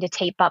 trying to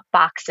tape up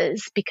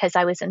boxes because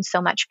I was in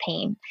so much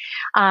pain.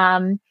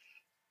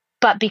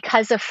 But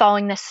because of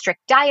following this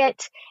strict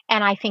diet,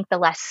 and I think the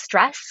less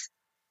stress,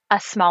 a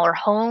smaller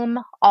home,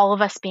 all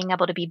of us being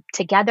able to be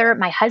together,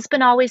 my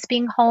husband always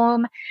being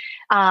home,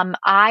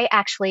 I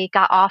actually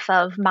got off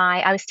of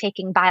I was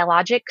taking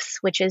biologics,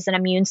 which is an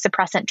immune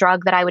suppressant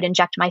drug that I would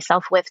inject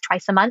myself with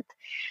twice a month.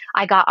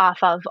 I got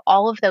off of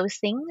all of those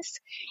things.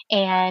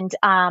 And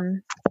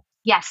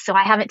yes, so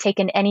I haven't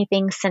taken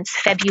anything since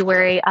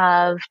February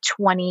of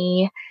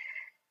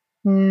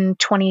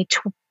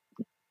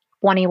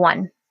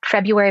 2021.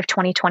 February of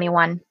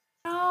 2021.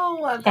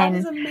 Oh, that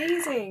is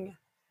amazing.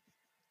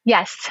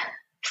 Yes.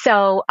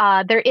 So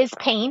there is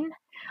pain,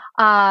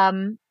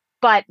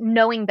 but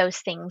knowing those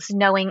things,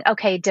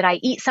 okay, did I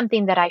eat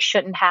something that I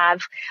shouldn't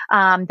have?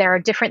 There are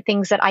different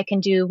things that I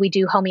can do. We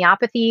do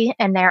homeopathy,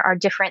 and there are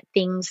different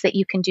things that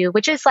you can do,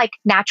 which is like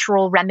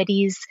natural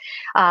remedies,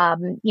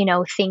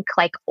 think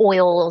like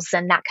oils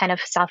and that kind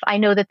of stuff. I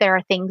know that there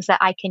are things that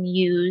I can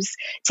use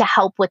to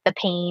help with the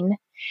pain,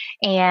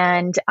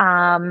 and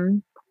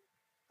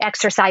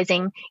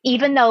exercising.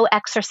 Even though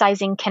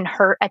exercising can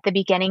hurt at the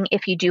beginning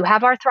if you do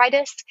have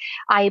arthritis,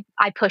 I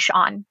push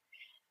on.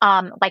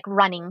 Like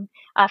running.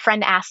 A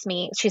friend asked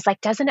me, she's like,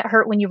 doesn't it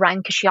hurt when you run?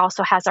 Because she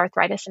also has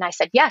arthritis. And I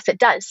said, yes, it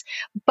does.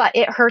 But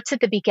it hurts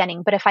at the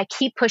beginning. But if I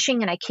keep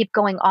pushing and I keep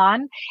going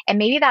on, and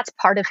maybe that's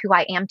part of who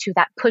I am too,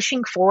 that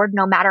pushing forward,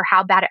 no matter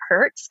how bad it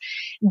hurts,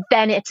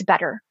 then it's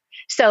better.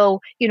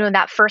 So,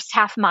 that first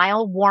half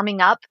mile warming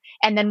up,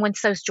 and then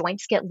once those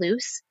joints get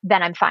loose,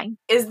 then I'm fine.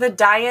 Is the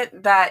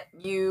diet that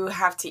you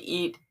have to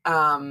eat,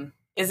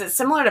 is it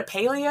similar to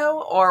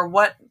paleo or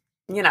what?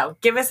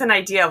 Give us an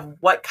idea of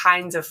what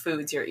kinds of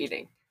foods you're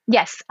eating.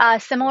 Yes,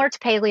 similar to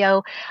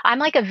paleo. I'm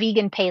like a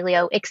vegan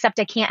paleo, except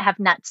I can't have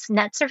nuts.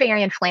 Nuts are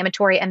very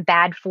inflammatory and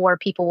bad for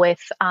people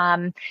with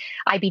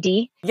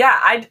IBD.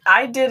 Yeah,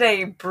 I did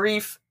a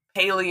brief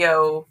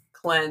paleo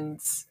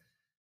cleanse.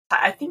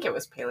 I think it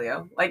was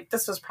paleo. Like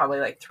this was probably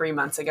like 3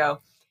 months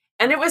ago.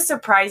 And it was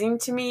surprising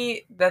to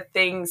me the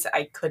things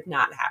I could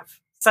not have,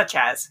 such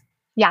as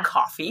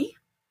coffee.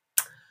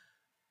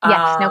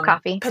 Yes, no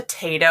coffee.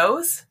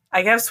 Potatoes.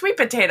 I could have sweet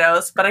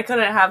potatoes, but I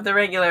couldn't have the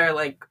regular,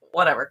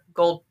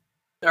 gold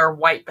or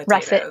white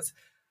potatoes.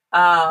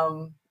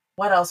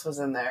 What else was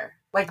in there?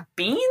 like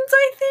beans,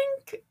 I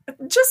think.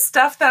 Just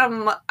stuff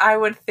that I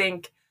would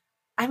think,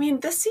 I mean,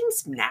 this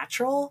seems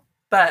natural,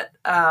 but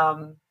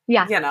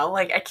Yeah.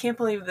 like I can't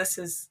believe this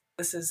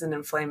is an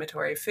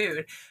inflammatory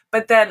food.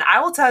 But then I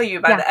will tell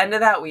you, by the end of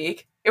that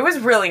week, it was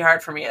really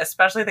hard for me,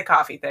 especially the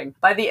coffee thing.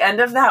 By the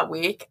end of that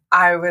week,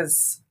 I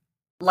was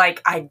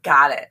like, I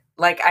got it.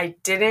 Like, I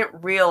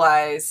didn't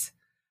realize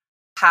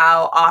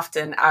how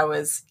often I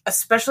was,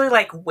 especially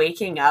like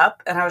waking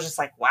up, and I was just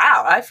like,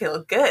 wow, I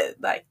feel good.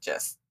 Like,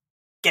 just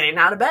getting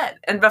out of bed.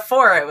 And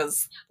before it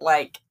was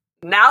like,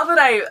 now that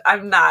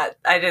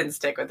I didn't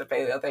stick with the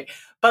paleo thing,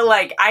 but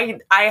like I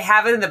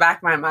have it in the back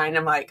of my mind.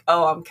 I'm like,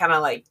 oh, I'm kind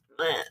of like,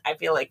 I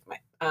feel like my,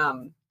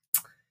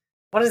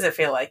 what does it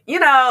feel like?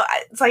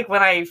 It's like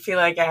when I feel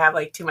like I have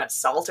like too much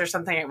salt or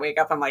something, I wake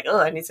up, I'm like, oh,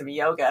 I need some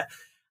yoga.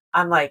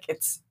 I'm like,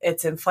 it's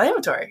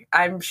inflammatory.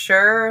 I'm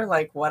sure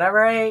like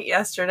whatever I ate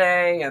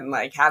yesterday and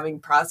like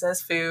having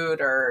processed food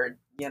or,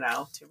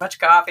 too much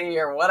coffee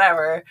or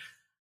whatever,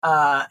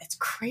 it's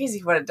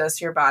crazy what it does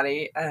to your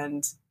body.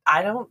 And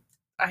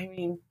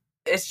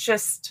it's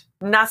just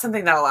not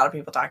something that a lot of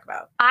people talk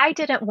about. I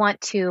didn't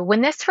want to.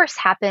 When this first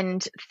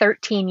happened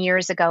 13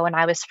 years ago, when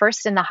I was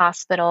first in the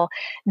hospital,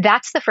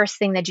 that's the first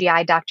thing the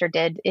GI doctor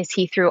did is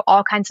he threw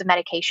all kinds of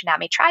medication at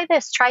me. Try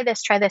this, try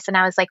this, try this. And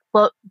I was like,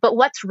 well, but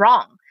what's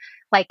wrong?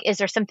 Like, is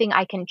there something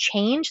I can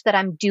change that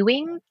I'm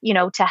doing,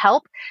 to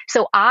help?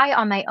 So I,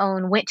 on my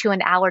own, went to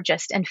an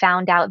allergist and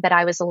found out that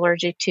I was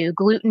allergic to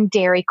gluten,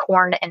 dairy,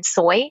 corn, and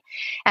soy.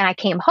 And I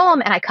came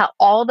home and I cut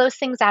all those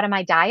things out of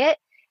my diet.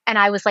 And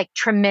I was like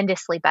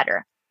tremendously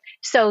better.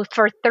 So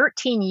for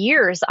 13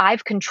 years,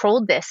 I've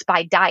controlled this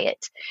by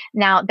diet.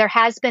 Now, there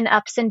has been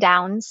ups and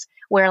downs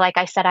where, like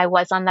I said, I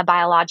was on the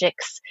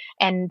biologics,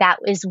 and that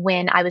is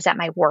when I was at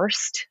my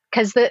worst,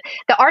 because the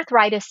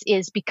arthritis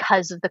is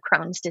because of the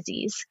Crohn's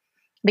disease,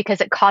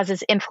 because it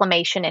causes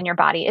inflammation in your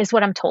body, is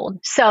what I'm told.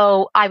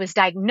 So I was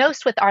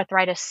diagnosed with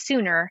arthritis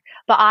sooner,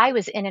 but I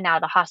was in and out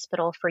of the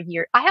hospital for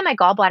years. I had my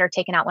gallbladder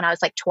taken out when I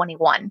was like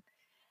 21.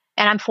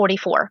 And I'm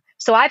 44.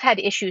 So I've had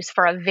issues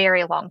for a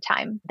very long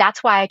time.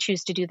 That's why I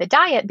choose to do the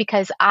diet,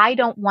 because I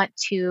don't want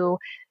to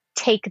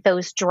take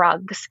those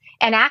drugs.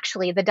 And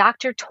actually, the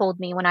doctor told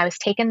me when I was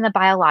taking the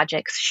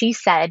biologics, she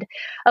said,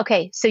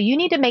 okay, so you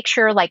need to make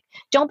sure, like,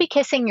 don't be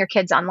kissing your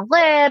kids on the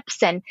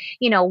lips and,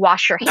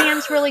 wash your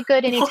hands really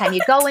good anytime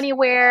you go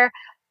anywhere.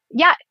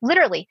 Yeah,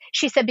 literally.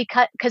 She said,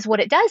 because what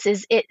it does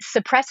is it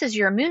suppresses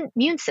your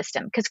immune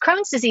system, because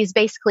Crohn's disease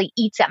basically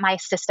eats at my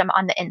system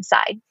on the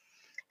inside.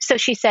 So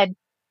she said,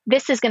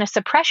 this is going to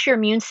suppress your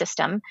immune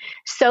system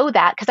so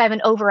that, because I have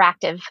an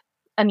overactive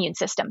immune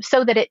system,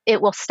 so that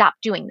it will stop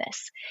doing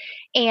this.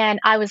 And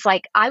I was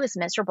like, I was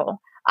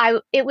miserable.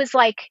 It was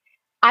like,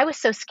 I was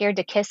so scared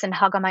to kiss and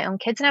hug on my own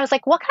kids. And I was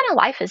like, what kind of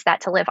life is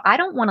that to live? I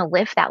don't want to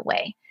live that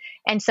way.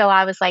 And so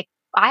I was like,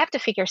 I have to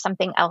figure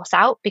something else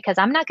out, because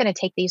I'm not going to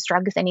take these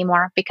drugs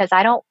anymore, because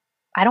I don't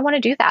want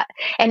to do that.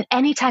 And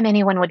anytime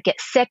anyone would get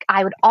sick,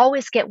 I would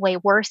always get way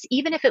worse,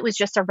 even if it was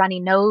just a runny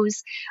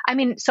nose. I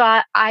mean, so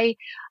I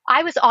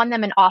was on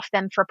them and off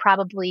them for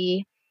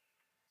probably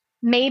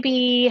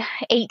maybe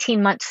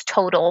 18 months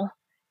total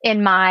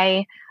in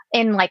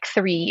like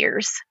 3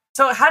 years.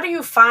 So how do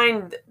you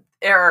find,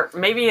 or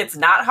maybe it's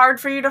not hard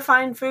for you to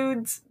find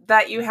foods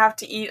that you have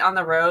to eat on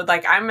the road?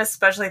 Like, I'm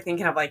especially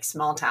thinking of like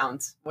small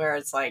towns where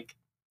it's like,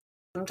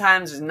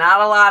 sometimes there's not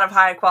a lot of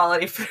high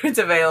quality foods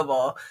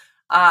available.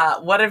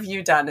 What have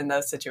you done in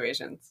those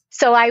situations?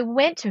 So I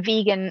went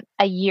vegan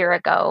a year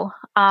ago,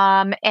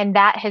 and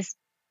that has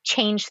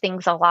changed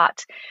things a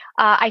lot.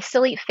 I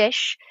still eat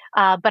fish,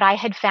 but I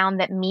had found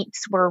that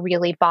meats were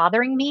really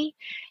bothering me.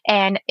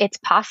 And it's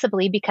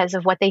possibly because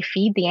of what they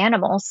feed the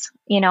animals.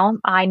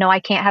 I know I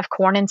can't have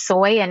corn and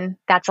soy, and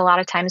that's a lot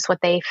of times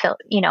what they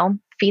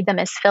feed them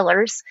as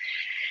fillers.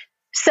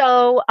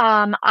 So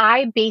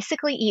I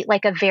basically eat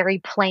like a very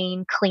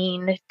plain,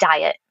 clean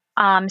diet.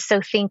 So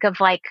think of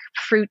like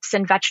fruits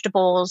and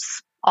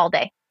vegetables all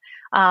day,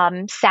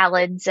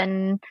 salads,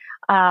 and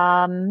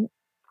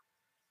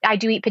I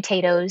do eat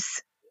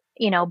potatoes,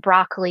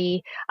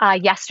 broccoli.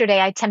 Yesterday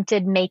I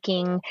attempted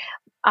making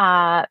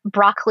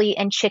broccoli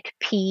and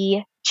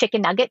chickpea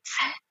chicken nuggets.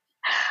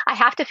 I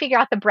have to figure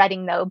out the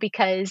breading though,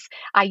 because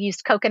I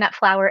used coconut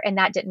flour and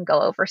that didn't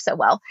go over so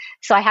well.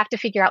 So I have to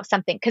figure out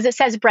something, because it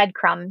says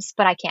breadcrumbs,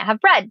 but I can't have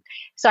bread.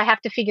 So I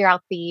have to figure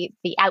out the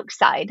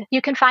outside.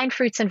 You can find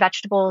fruits and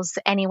vegetables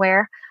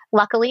anywhere.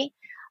 Luckily,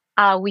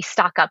 we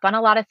stock up on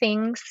a lot of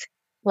things,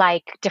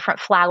 like different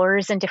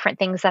flours and different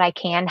things that I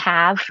can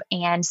have.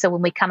 And so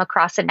when we come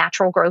across a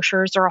Natural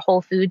Grocers or a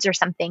Whole Foods or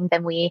something,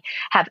 then we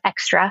have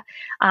extra.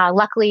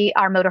 Luckily,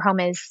 our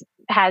motorhome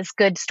has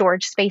good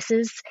storage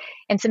spaces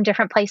in some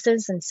different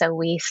places. And so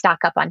we stock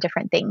up on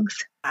different things.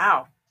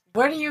 Wow.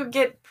 Where do you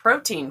get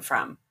protein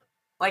from?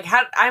 Like,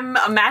 I'm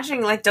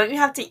imagining, like, don't you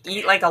have to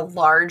eat like a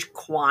large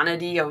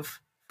quantity of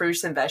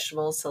fruits and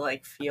vegetables to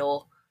like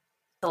feel,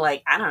 to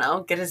like, I don't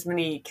know, get as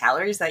many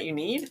calories that you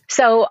need?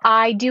 So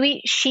I do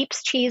eat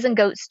sheep's cheese and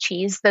goat's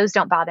cheese. Those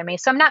don't bother me.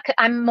 So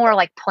I'm more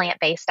like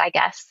plant-based, I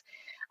guess.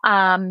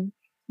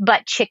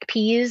 but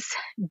chickpeas,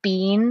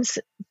 beans,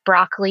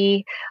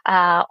 broccoli,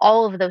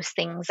 all of those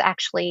things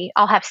actually.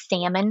 I'll have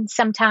salmon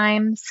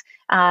sometimes,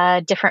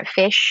 different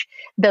fish.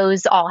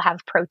 Those all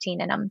have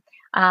protein in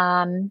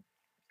them.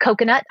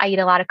 Coconut, I eat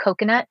a lot of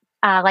coconut.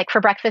 Like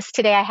for breakfast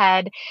today, I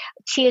had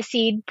chia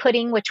seed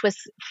pudding, which was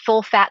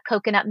full fat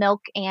coconut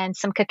milk and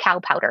some cacao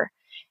powder.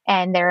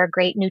 And there are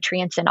great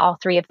nutrients in all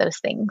three of those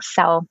things.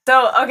 So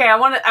okay, I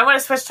want to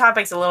switch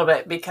topics a little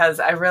bit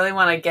because I really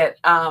want to get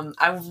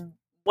I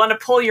want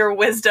to pull your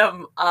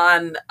wisdom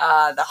on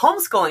the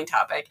homeschooling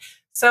topic.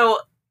 So,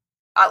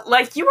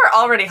 like you were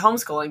already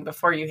homeschooling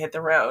before you hit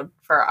the road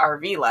for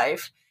RV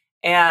life,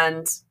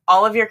 and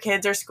all of your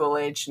kids are school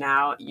age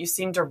now. You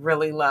seem to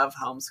really love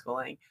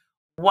homeschooling.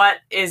 What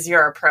is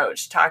your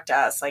approach? Talk to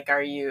us. Like,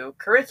 are you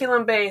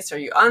curriculum based? Are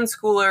you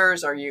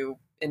unschoolers? Are you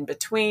in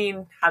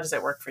between? How does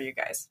it work for you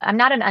guys? I'm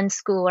not an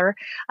unschooler.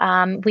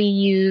 We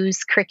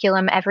use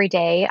curriculum every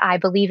day. I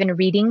believe in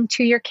reading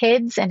to your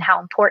kids and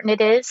how important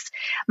it is.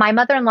 My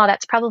mother-in-law,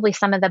 that's probably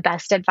some of the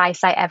best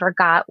advice I ever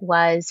got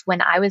was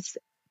when I was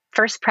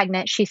first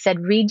pregnant. She said,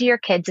 read to your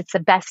kids. It's the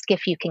best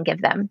gift you can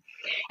give them.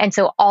 And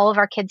so all of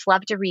our kids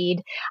love to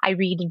read. I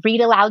read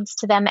alouds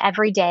to them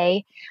every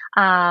day.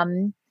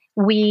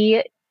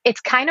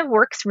 It kind of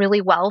works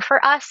really well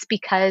for us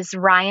because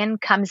Ryan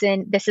comes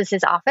in, this is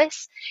his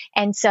office.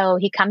 And so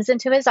he comes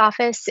into his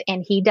office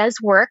and he does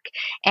work.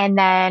 And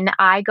then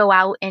I go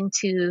out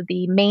into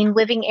the main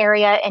living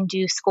area and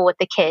do school with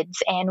the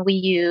kids. And we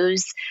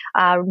use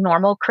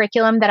normal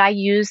curriculum that I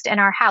used in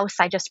our house.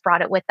 I just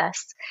brought it with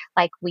us.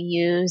 Like we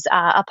use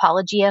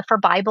Apologia for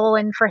Bible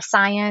and for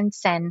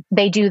science, and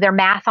they do their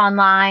math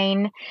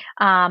online.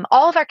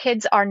 All of our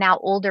kids are now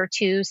older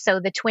too. So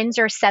the twins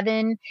are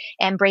 7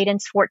 and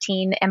Braden's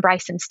 14 and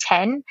Bryson's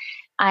 10.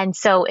 And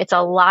so it's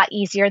a lot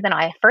easier than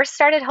I first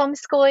started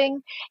homeschooling,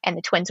 and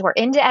the twins were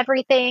into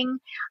everything.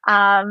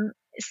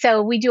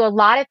 So we do a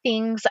lot of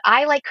things.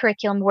 I like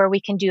curriculum where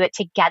we can do it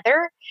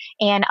together,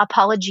 and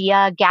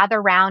Apologia, Gather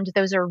Round,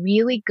 those are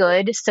really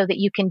good so that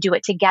you can do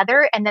it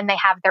together. And then they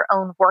have their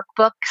own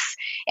workbooks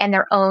and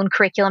their own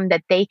curriculum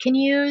that they can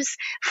use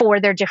for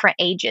their different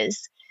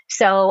ages.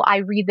 So I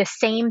read the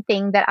same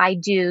thing that I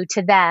do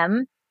to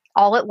them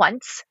all at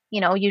once,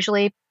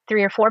 usually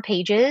 3 or 4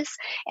 pages,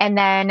 and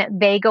then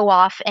they go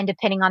off, and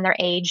depending on their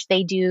age,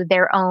 they do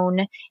their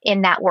own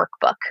in that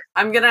workbook.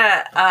 I'm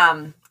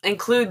gonna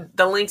include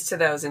the links to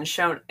those in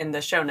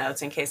the show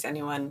notes in case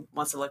anyone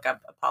wants to look up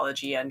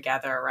Apologia and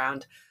Gather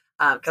Around,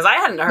 because I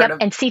hadn't heard of.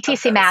 And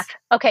CTC Math.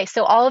 Okay,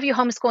 so all of you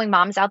homeschooling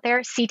moms out there,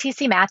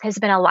 CTC Math has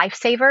been a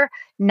lifesaver.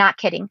 Not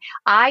kidding.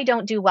 I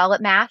don't do well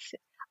at math.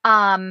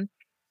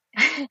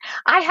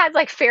 I had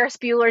like Ferris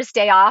Bueller's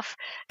Day Off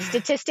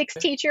statistics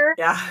teacher,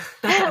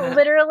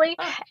 literally.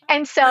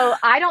 And so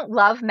I don't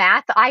love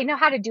math. I know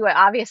how to do it,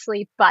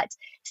 obviously, but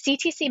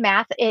CTC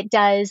Math, it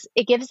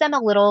gives them a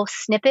little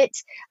snippet,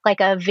 like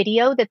a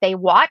video that they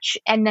watch,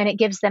 and then it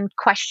gives them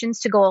questions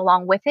to go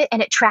along with it,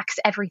 and it tracks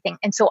everything.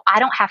 And so I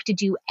don't have to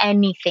do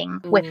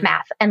anything with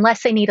math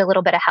unless they need a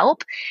little bit of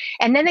help.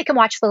 And then they can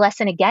watch the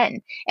lesson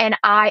again. And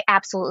I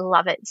absolutely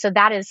love it. So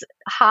that is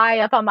high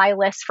up on my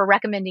list for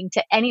recommending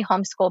to any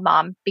homeschool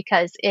mom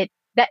because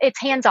it's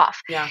hands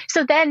off. Yeah.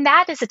 So then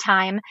that is a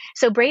time.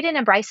 So Braden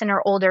and Bryson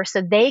are older,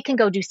 so they can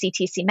go do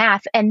CTC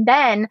Math. And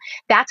then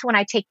that's when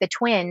I take the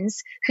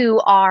twins who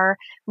are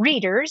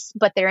readers,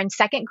 but they're in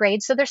 2nd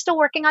grade. So they're still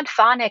working on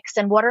phonics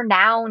and what are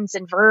nouns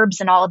and verbs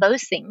and all of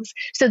those things.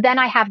 So then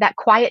I have that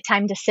quiet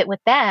time to sit with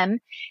them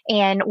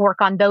and work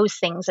on those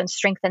things and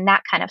strengthen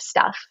that kind of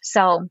stuff.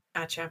 So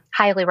gotcha.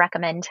 Highly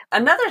recommend.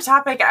 Another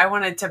topic I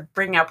wanted to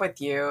bring up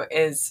with you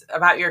is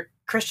about your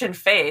Christian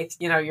faith.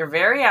 You're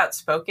very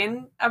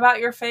outspoken about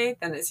your faith,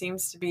 and it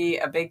seems to be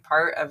a big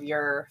part of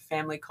your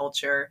family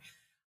culture.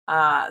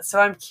 So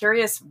I'm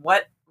curious,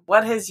 what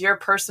has your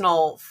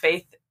personal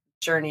faith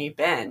journey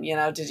been?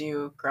 Did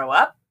you grow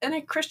up in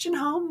a Christian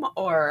home,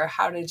 or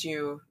how did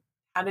you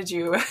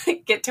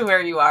get to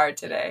where you are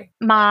today?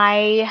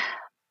 My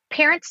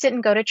parents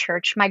didn't go to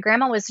church. My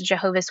grandma was a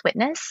Jehovah's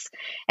Witness.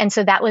 And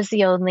so that was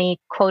the only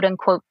quote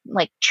unquote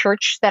like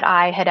church that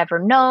I had ever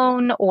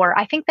known, or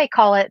I think they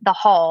call it the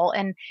hall.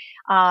 And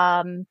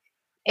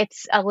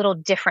it's a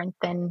lot different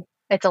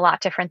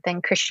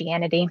than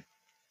Christianity.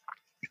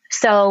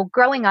 So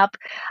growing up,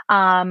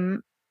 I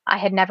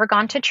had never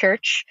gone to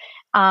church.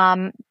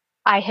 I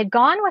had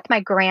gone with my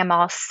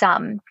grandma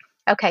some.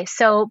 Okay.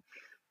 So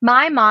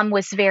my mom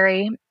was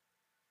very,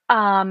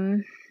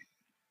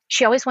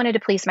 she always wanted to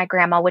please my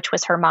grandma, which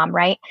was her mom,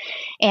 right?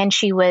 And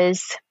she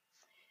was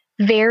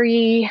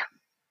very,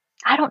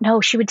 I don't know,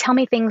 she would tell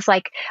me things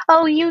like,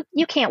 oh, you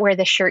can't wear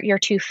this shirt, you're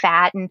too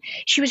fat. And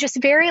she was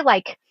just very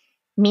like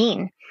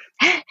mean.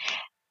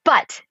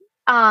 But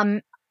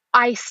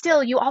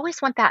you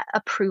always want that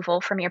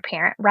approval from your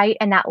parent, right?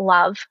 And that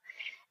love.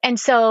 And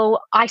so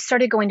I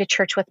started going to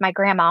church with my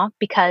grandma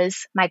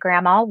because my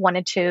mom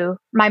wanted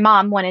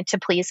to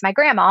please my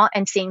grandma,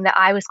 and seeing that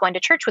I was going to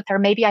church with her,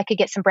 maybe I could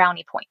get some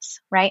brownie points,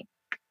 right?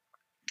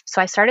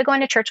 So I started going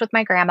to church with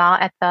my grandma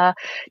at the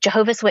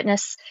Jehovah's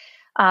Witness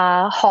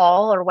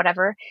hall or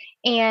whatever.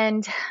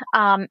 And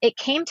it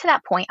came to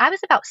that point. I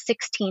was about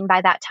 16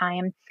 by that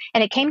time.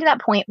 And it came to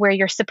that point where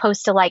you're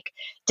supposed to like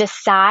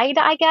decide,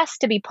 I guess,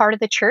 to be part of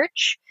the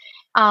church.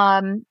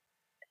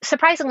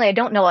 Surprisingly, I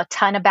don't know a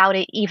ton about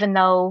it, even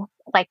though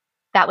like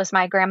that was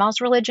my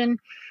grandma's religion.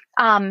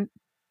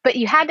 But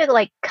you had to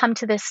like come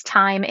to this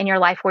time in your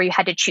life where you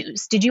had to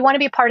choose. Did you want to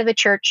be part of the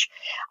church?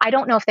 I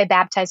don't know if they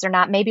baptized or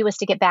not. Maybe it was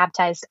to get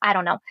baptized. I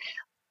don't know.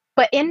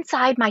 But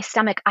inside my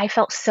stomach, I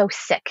felt so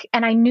sick.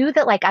 And I knew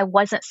that like I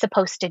wasn't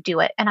supposed to do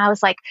it. And I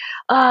was like,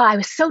 oh, I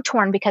was so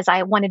torn because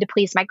I wanted to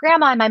please my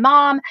grandma and my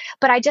mom,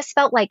 but I just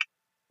felt like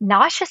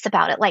nauseous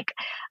about it. Like,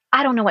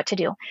 I don't know what to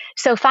do.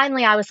 So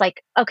finally I was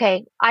like,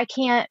 okay, I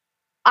can't.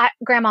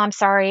 Grandma, I'm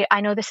sorry. I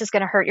know this is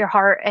going to hurt your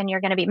heart and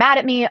you're going to be mad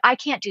at me. I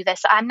can't do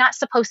this. I'm not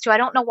supposed to. I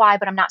don't know why,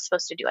 but I'm not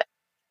supposed to do it.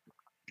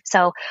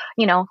 So,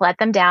 let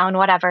them down,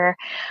 whatever.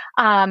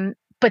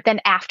 But then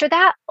after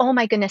that, oh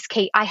my goodness,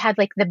 Kate, I had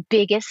like the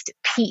biggest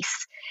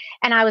peace.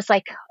 And I was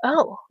like,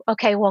 oh,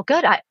 okay, well,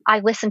 good. I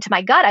listened to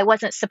my gut. I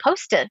wasn't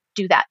supposed to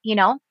do that,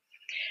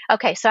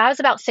 Okay, so I was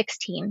about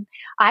 16.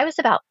 I was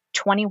about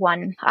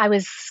 21. I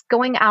was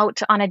going out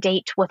on a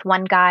date with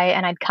one guy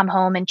and I'd come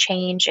home and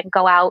change and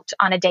go out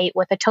on a date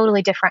with a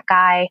totally different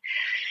guy.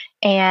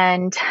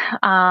 And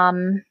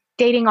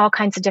dating all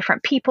kinds of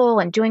different people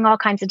and doing all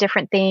kinds of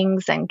different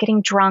things and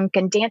getting drunk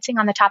and dancing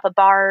on the top of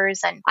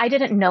bars. And I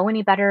didn't know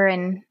any better.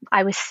 And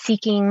I was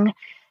seeking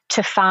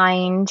to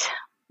find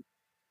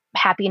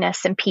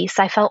happiness and peace.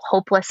 I felt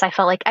hopeless. I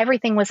felt like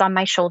everything was on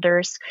my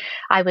shoulders.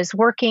 I was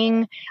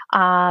working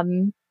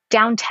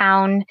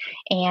downtown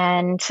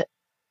and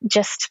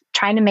just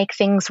trying to make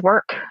things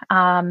work,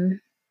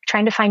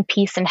 trying to find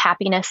peace and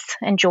happiness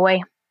and joy.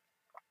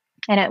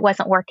 And it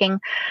wasn't working.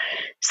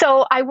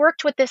 So I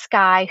worked with this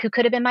guy who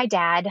could have been my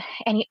dad,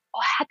 and he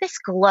had this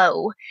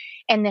glow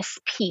and this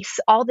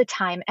peace all the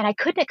time, and I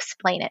couldn't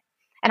explain it.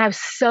 And I was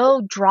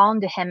so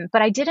drawn to him,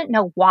 but I didn't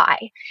know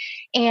why.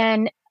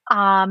 And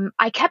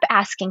I kept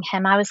asking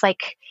him, I was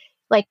like,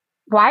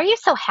 why are you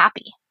so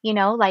happy?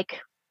 I'm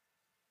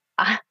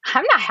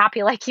not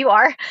happy like you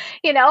are,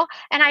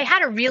 and I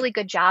had a really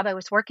good job. I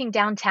was working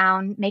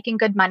downtown, making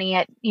good money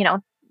at,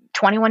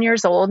 21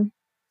 years old.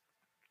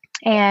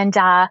 And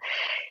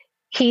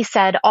he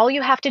said, all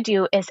you have to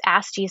do is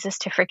ask Jesus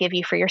to forgive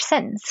you for your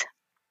sins.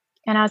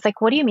 And I was like,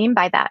 what do you mean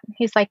by that?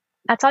 He's like,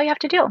 that's all you have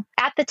to do.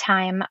 At the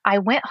time, I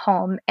went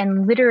home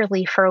and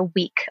literally for a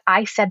week,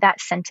 I said that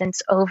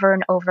sentence over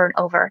and over and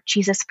over.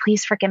 Jesus,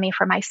 please forgive me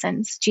for my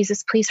sins.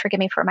 Jesus, please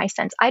forgive me for my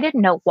sins. I didn't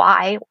know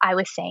why I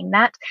was saying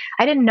that.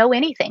 I didn't know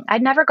anything.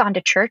 I'd never gone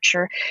to church,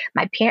 or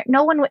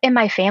no one in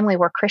my family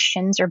were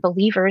Christians or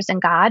believers in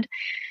God.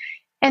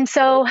 And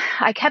so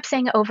I kept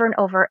saying it over and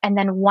over. And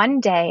then one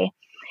day,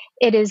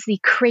 it is the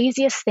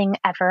craziest thing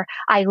ever.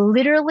 I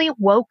literally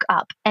woke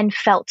up and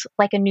felt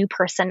like a new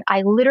person.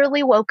 I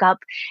literally woke up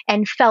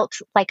and felt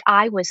like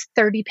I was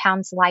 30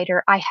 pounds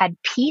lighter. I had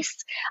peace.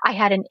 I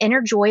had an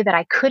inner joy that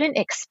I couldn't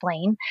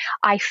explain.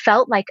 I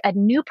felt like a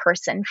new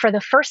person. For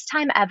the first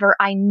time ever,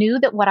 I knew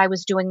that what I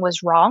was doing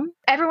was wrong.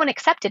 Everyone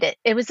accepted it.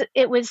 It was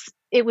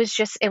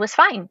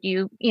fine.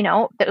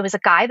 It was a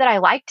guy that I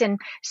liked. And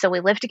so we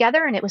lived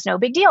together and it was no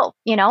big deal,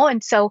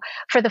 And so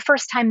for the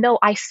first time though,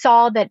 I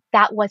saw that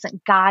that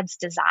wasn't God's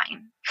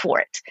design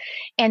for it.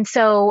 And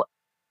so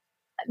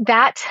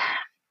that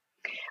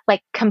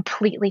like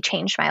completely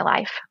changed my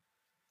life.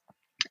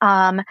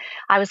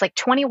 I was like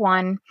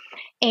 21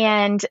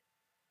 and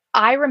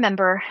I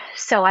remember,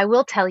 so I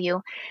will tell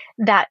you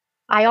that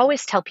I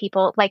always tell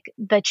people like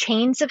the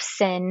chains of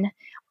sin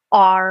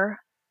are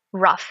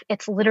rough.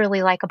 It's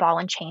literally like a ball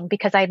and chain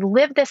because I'd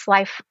lived this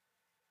life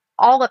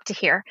all up to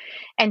here.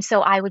 And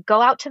so I would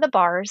go out to the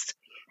bars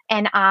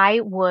and I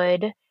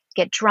would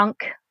get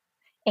drunk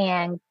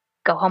and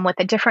go home with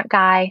a different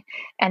guy.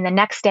 And the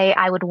next day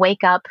I would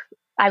wake up,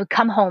 I would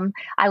come home,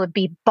 I would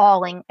be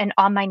bawling and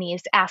on my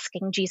knees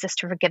asking Jesus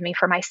to forgive me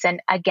for my sin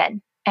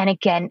again and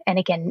again and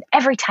again.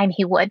 Every time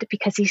he would,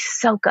 because he's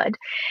so good.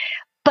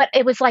 But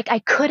it was like I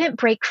couldn't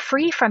break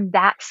free from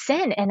that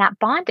sin and that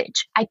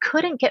bondage. I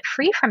couldn't get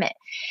free from it.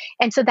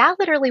 And so that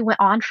literally went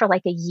on for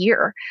like a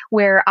year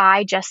where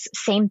I just,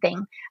 same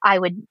thing. I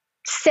would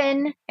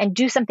sin and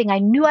do something I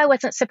knew I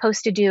wasn't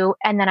supposed to do.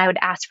 And then I would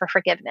ask for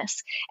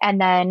forgiveness. And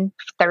then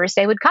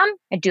Thursday would come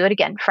and do it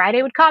again.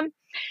 Friday would come.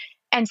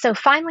 And so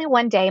finally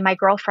one day my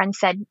girlfriend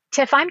said,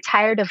 Tiff, I'm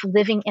tired of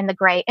living in the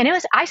gray. And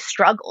I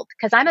struggled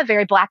because I'm a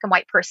very black and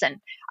white person.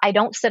 I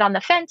don't sit on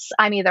the fence.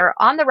 I'm either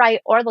on the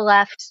right or the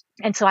left.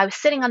 And so I was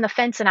sitting on the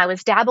fence and I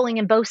was dabbling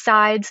in both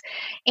sides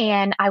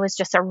and I was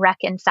just a wreck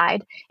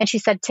inside. And she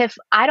said, Tiff,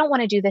 I don't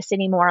want to do this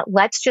anymore.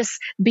 Let's just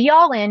be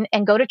all in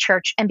and go to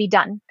church and be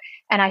done.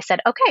 And I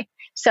said, okay.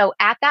 So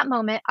at that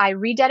moment, I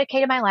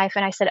rededicated my life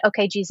and I said,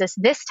 okay, Jesus,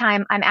 this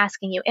time I'm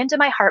asking you into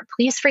my heart,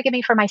 please forgive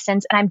me for my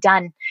sins. And I'm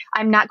done.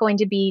 I'm not going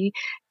to be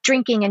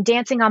drinking and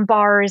dancing on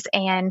bars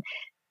and,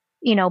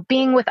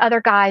 being with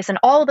other guys and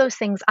all those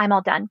things. I'm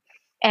all done.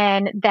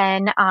 And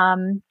then,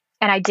 and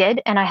I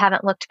did, and I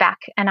haven't looked back.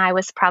 And I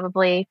was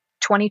probably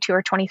 22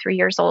 or 23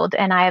 years old,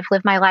 and I have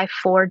lived my life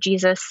for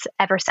Jesus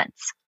ever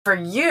since. For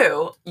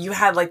you, you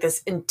had like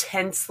this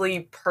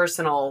intensely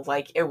personal,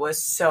 like it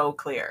was so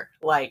clear.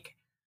 Like,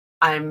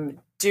 I'm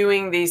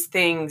doing these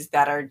things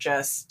that are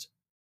just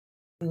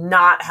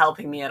not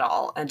helping me at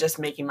all and just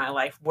making my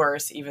life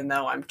worse, even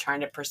though I'm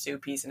trying to pursue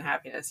peace and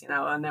happiness,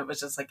 And it was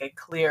just like a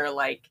clear,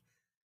 like,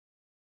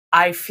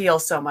 I feel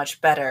so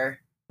much better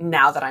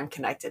now that I'm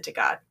connected to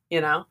God.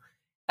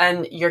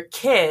 And your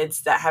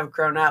kids that have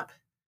grown up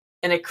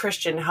in a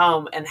Christian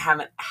home and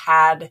haven't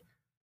had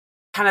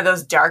kind of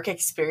those dark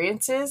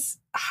experiences,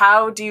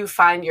 how do you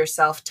find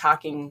yourself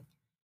talking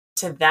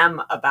to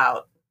them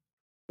about,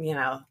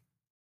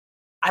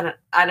 I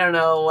don't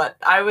know what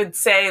I would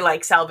say,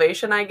 like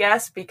salvation, I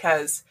guess,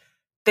 because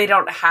they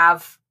don't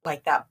have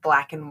like that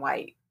black and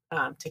white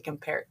to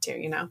compare it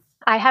to.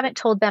 I haven't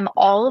told them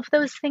all of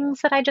those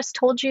things that I just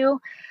told you,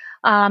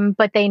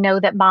 but they know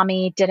that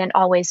mommy didn't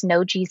always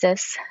know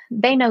Jesus.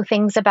 They know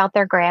things about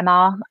their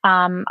grandma.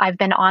 I've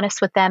been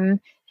honest with them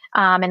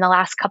in the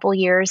last couple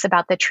years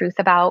about the truth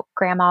about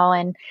grandma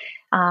and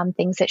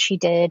things that she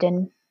did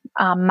and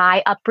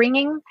my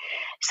upbringing.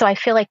 So I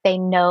feel like they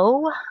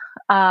know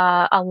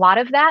a lot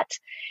of that.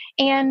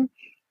 And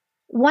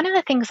one of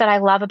the things that I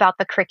love about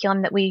the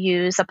curriculum that we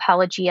use,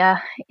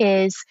 Apologia,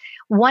 is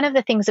one of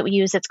the things that we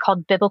use, it's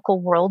called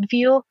biblical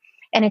worldview.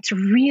 And it's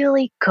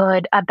really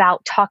good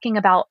about talking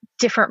about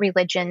different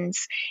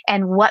religions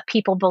and what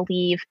people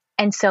believe.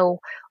 And so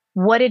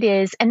what it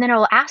is, and then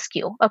it'll ask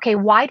you, okay,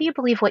 why do you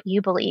believe what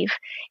you believe?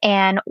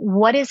 And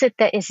what is it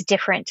that is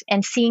different?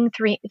 And seeing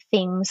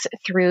things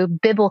through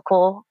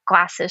biblical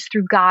glasses,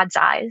 through God's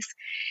eyes.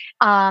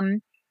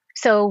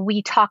 So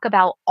we talk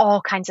about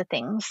all kinds of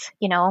things,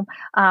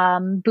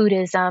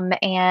 Buddhism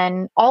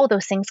and all of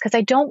those things, because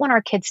I don't want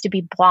our kids to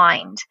be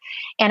blind.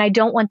 And I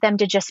don't want them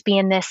to just be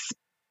in this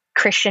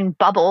Christian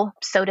bubble,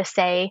 so to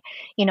say.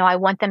 I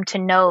want them to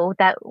know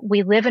that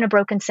we live in a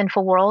broken,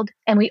 sinful world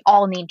and we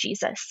all need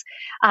Jesus.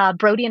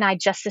 Brody and I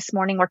just this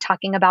morning were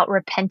talking about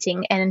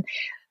repenting and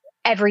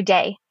every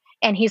day.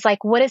 And he's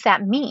like, what does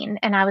that mean?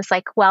 And I was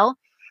like, well,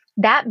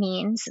 that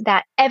means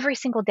that every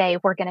single day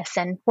we're going to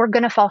sin. We're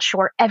going to fall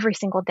short every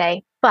single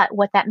day. But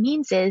what that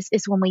means is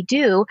when we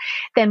do,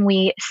 then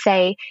we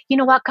say, you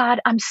know what,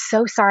 God, I'm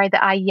so sorry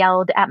that I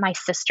yelled at my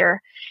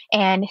sister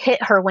and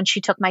hit her when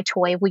she took my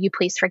toy. Will you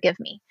please forgive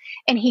me?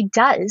 And he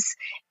does.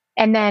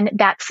 And then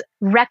that's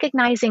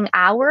recognizing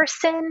our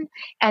sin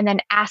and then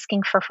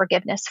asking for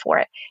forgiveness for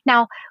it.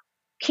 Now,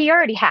 he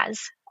already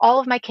has. All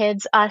of my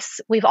kids,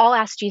 us, we've all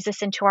asked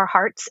Jesus into our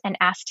hearts and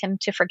asked him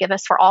to forgive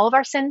us for all of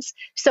our sins.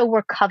 So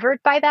we're covered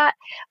by that.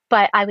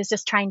 But I was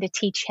just trying to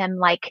teach him,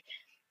 like,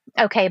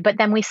 okay, but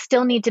then we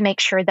still need to make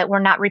sure that we're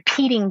not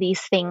repeating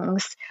these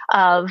things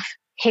of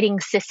hitting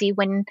Sissy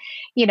when,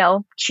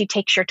 she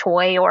takes your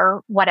toy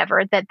or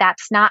whatever,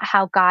 that's not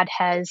how God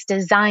has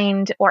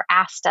designed or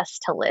asked us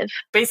to live.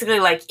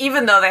 Basically, like,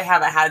 even though they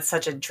haven't had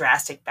such a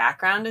drastic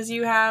background as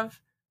you have,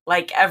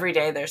 like every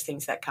day there's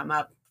things that come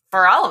up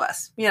for all of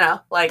us,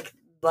 like,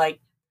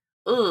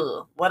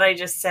 ooh, what I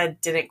just said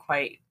didn't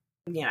quite,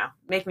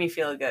 make me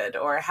feel good,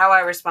 or how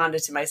I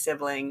responded to my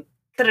sibling,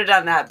 could have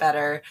done that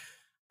better.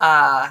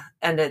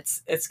 And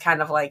it's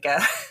kind of like an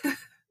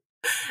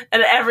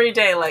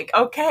everyday, like,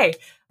 okay,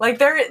 like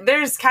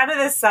there's kind of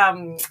this,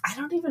 I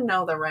don't even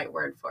know the right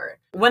word for it.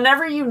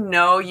 Whenever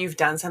you've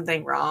done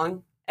something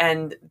wrong,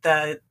 and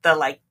the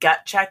like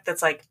gut check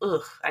that's like,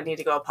 ugh, I need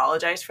to go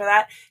apologize for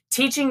that.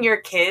 Teaching your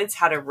kids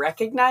how to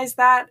recognize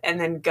that and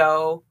then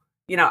go,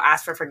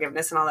 ask for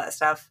forgiveness and all that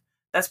stuff.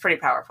 That's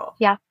pretty powerful.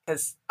 Yeah.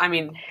 Because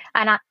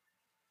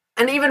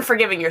and even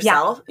forgiving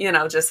yourself,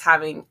 just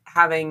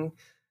having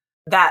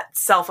that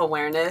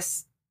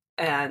self-awareness,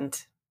 and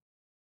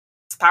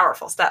it's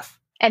powerful stuff.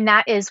 And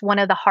that is one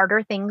of the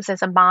harder things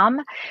as a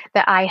mom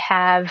that I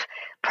have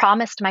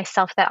promised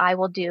myself that I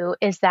will do,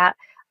 is that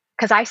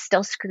because I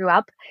still screw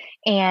up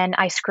and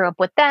I screw up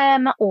with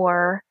them,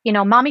 or,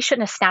 mommy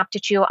shouldn't have snapped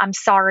at you. I'm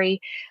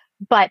sorry,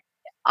 but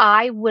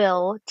I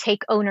will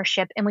take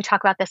ownership. And we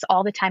talk about this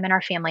all the time in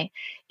our family.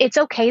 It's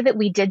okay that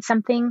we did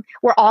something.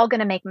 We're all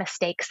going to make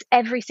mistakes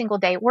every single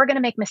day. We're going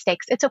to make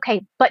mistakes. It's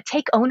okay, but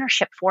take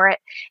ownership for it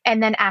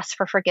and then ask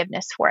for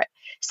forgiveness for it.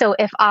 So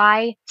if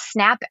I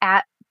snap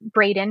at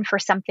Braden for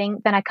something,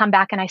 then I come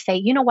back and I say,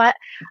 you know what?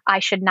 I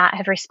should not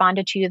have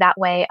responded to you that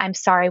way. I'm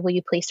sorry. Will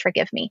you please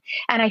forgive me?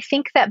 And I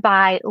think that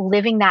by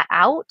living that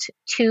out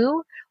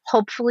too,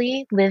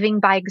 hopefully leading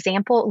by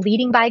example,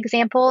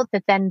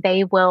 that then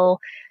they will,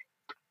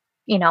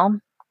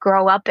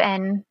 grow up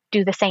and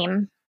do the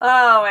same.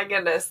 Oh my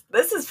goodness.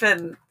 This has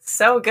been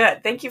so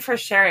good. Thank you for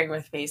sharing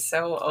with me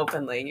so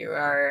openly. You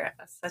are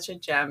such a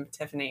gem,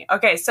 Tiffany.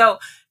 Okay, so a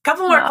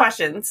couple more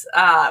questions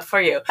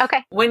for you.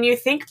 Okay. When you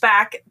think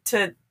back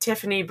to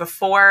Tiffany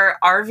before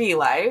RV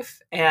life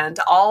and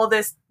all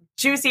this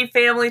juicy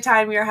family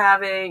time you're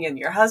having and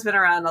your husband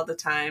around all the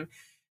time,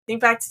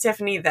 think back to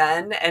Tiffany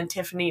then and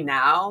Tiffany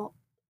now.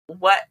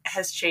 What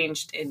has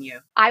changed in you?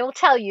 I will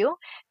tell you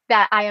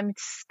that I am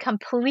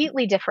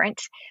completely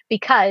different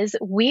because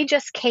we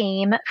just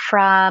came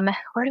from,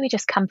 where did we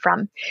just come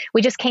from?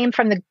 We just came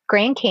from the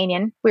Grand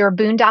Canyon. We were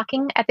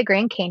boondocking at the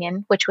Grand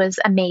Canyon, which was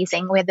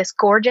amazing. We had this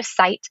gorgeous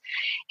site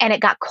and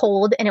it got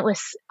cold and it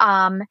was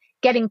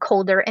getting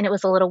colder and it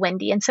was a little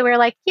windy. And so we were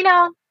like,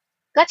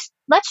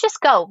 let's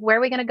just go. Where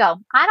are we going to go?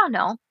 I don't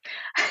know.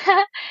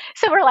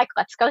 So we're like,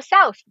 let's go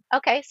south.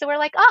 Okay. So we're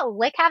like, oh,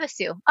 Lake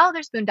Havasu. Oh,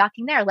 there's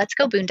boondocking there. Let's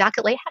go boondock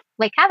at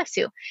Lake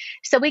Havasu.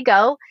 So we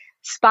go.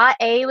 Spot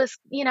A was,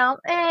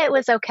 it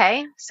was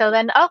okay. So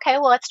then, okay,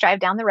 well, let's drive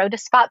down the road to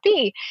spot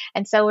B.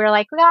 And so we were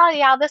like, well,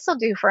 yeah, this will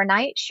do for a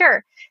night.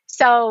 Sure.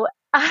 So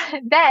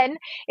then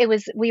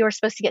we were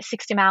supposed to get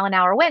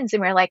 60-mile-an-hour winds.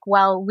 And we were like,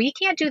 well, we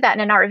can't do that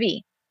in an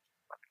RV.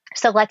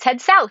 So let's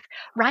head south.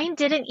 Ryan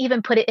didn't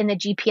even put it in the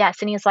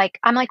GPS. And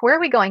I'm like, where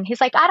are we going?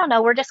 He's like, I don't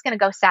know. We're just going to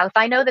go south.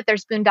 I know that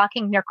there's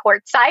boondocking near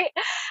Quartzsite.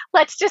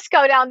 Let's just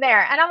go down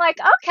there. And I'm like,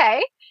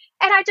 okay.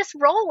 And I just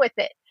roll with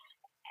it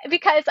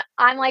because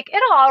I'm like,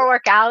 it'll all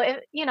work out.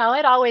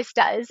 It always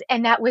does.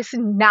 And that was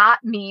not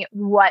me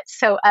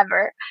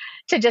whatsoever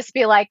to just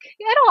be like,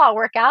 it'll all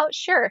work out.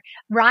 Sure.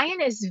 Ryan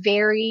is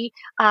very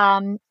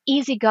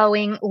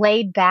easygoing,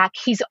 laid back.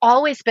 He's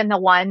always been the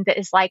one that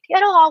is like,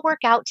 it'll all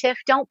work out, Tiff.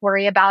 Don't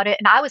worry about it.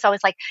 And I was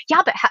always like,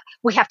 yeah, but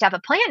we have to have a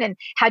plan. And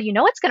how do you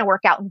know it's going to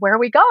work out? And where are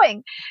we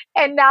going?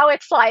 And now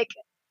it's like,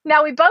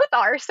 now we both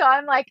are. So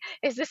I'm like,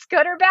 is this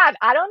good or bad?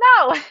 I don't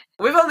know.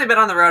 We've only been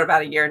on the road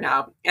about a year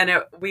now. And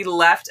we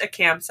left a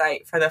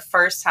campsite for the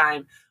first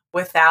time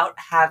without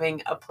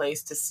having a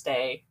place to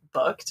stay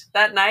booked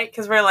that night.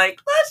 Because we're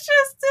like, let's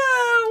just,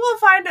 we'll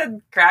find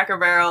a Cracker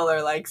Barrel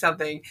or like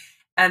something.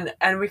 And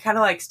we kind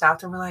of like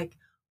stopped and we're like,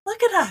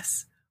 look at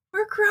us.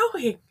 We're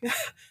growing.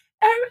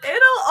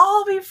 It'll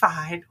all be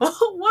fine.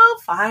 We'll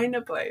find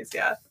a place.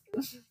 Yeah.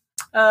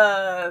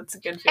 It's a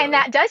good feeling. And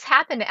that does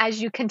happen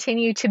as you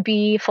continue to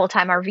be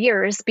full-time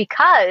RVers,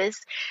 because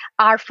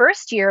our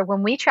first year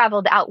when we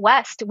traveled out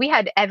west, we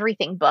had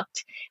everything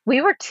booked.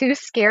 We were too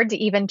scared to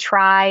even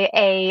try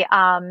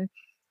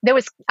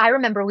I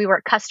remember we were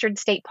at Custard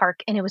State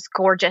Park and it was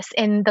gorgeous.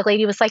 And the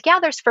lady was like, yeah,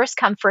 there's first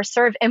come, first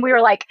serve. And we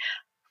were like,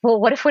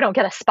 well, what if we don't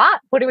get a spot?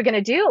 What are we going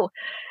to do?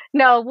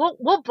 No,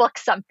 we'll book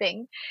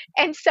something.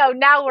 And so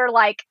now we're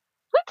like,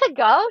 we could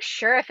go.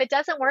 Sure. If it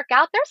doesn't work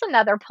out, there's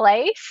another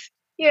place.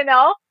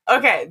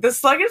 Okay, the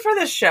slogan for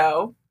this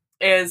show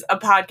is a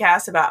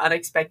podcast about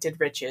unexpected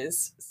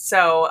riches.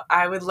 So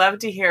I would love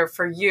to hear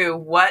for you,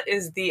 what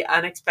is the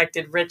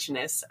unexpected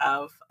richness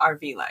of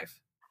RV life?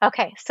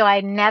 Okay, so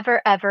I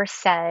never ever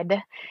said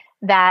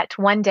that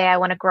one day I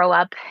want to grow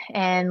up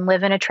and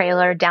live in a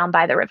trailer down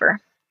by the river.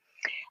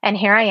 And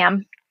here I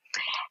am.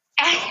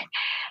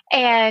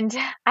 And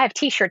I have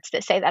t-shirts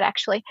that say that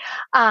actually.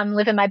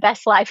 Living my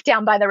best life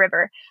down by the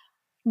river.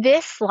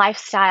 This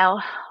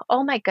lifestyle,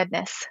 oh my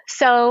goodness.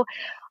 So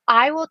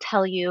I will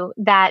tell you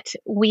that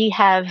we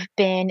have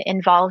been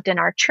involved in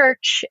our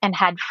church and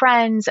had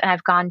friends, and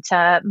I've gone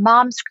to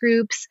moms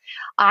groups.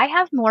 I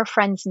have more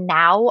friends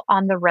now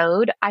on the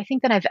road, I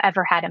think, than I've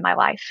ever had in my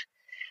life.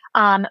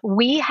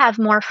 We have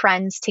more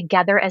friends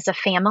together as a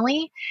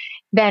family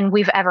than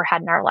we've ever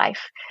had in our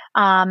life.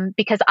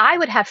 Because I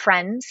would have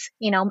friends,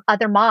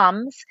 other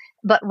moms,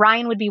 but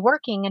Ryan would be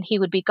working and he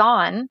would be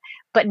gone.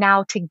 But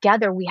now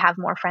together we have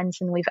more friends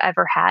than we've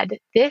ever had.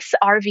 This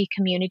RV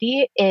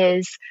community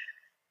is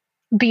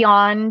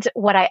beyond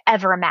what I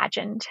ever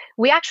imagined.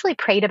 We actually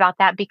prayed about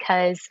that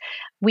because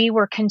we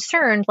were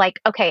concerned,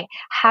 like, okay,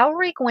 how are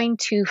we going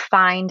to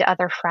find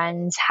other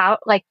friends?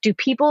 Do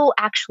people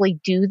actually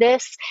do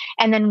this?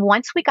 And then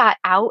once we got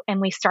out and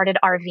we started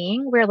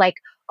RVing, we're like,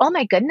 oh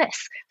my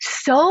goodness,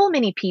 so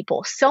many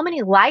people, so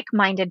many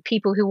like-minded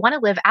people who want to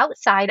live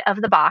outside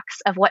of the box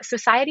of what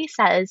society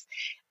says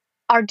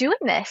are doing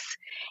this.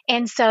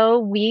 And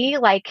so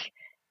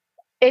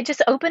it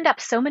just opened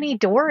up so many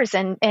doors,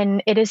 and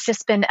it has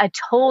just been a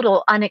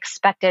total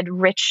unexpected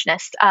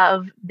richness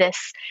of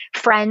this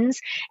friends.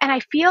 And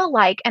I feel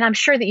like, and I'm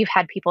sure that you've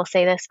had people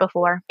say this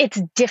before,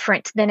 it's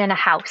different than in a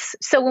house.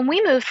 So when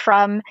we moved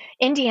from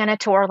Indiana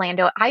to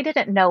Orlando, I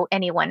didn't know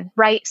anyone,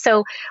 right?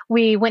 So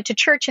we went to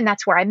church and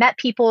that's where I met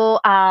people.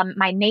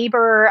 My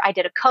neighbor, I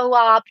did a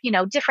co-op,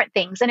 different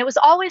things. And it was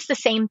always the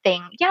same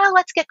thing. Yeah,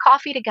 let's get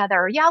coffee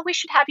together. Yeah, we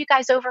should have you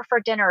guys over for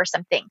dinner or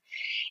something.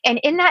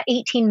 And in that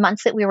 18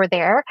 months that we were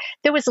there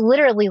was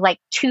literally like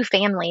 2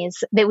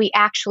 families that we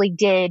actually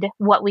did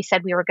what we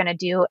said we were going to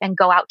do and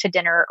go out to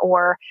dinner,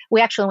 or we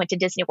actually went to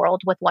Disney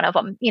World with one of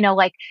them,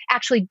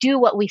 actually do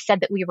what we said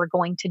that we were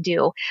going to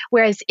do.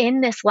 Whereas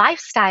in this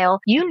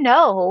lifestyle,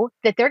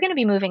 that they're going to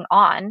be moving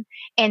on.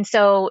 And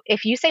so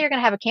if you say you're going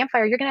to have a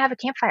campfire, you're going to have a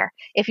campfire.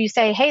 If you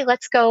say, hey,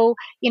 let's go,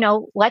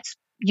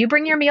 you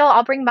bring your meal,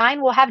 I'll bring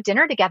mine. We'll have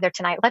dinner together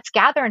tonight. Let's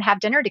gather and have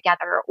dinner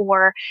together,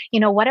 or,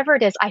 whatever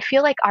it is. I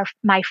feel like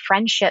my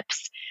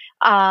friendships,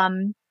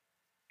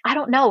 I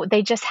don't know,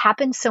 they just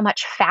happen so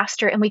much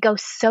faster and we go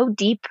so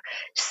deep,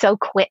 so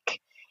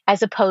quick.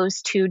 as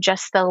opposed to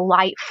just the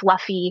light,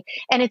 fluffy.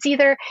 And it's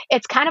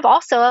kind of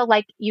also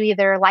like you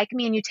either like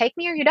me and you take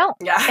me or you don't.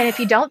 Yeah. And if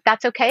you don't,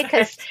 that's okay,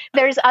 because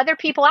there's other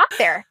people out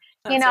there,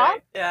 That's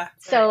right. Yeah.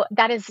 So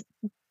that is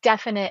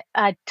definite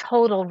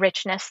total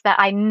richness that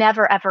I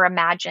never ever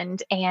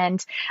imagined,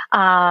 and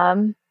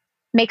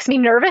makes me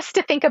nervous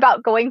to think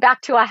about going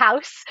back to a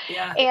house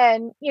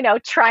and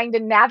trying to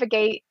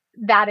navigate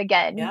that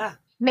again. Yeah.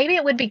 Maybe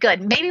it would be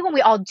good. Maybe when we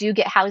all do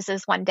get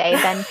houses one day,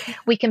 then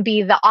we can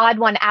be the odd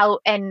one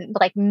out and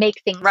like make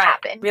things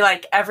happen. Be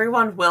like,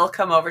 everyone will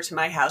come over to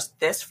my house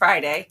this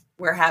Friday.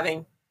 We're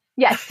having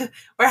we're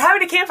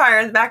having a campfire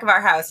in the back of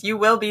our house. You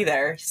will be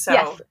there.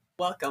 So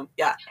welcome.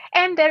 Yeah.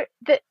 And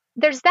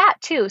there's that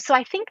too. So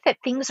I think that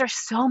things are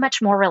so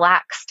much more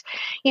relaxed.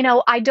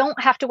 I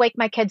don't have to wake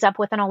my kids up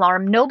with an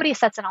alarm. Nobody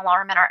sets an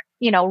alarm in our,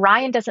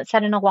 Ryan doesn't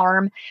set an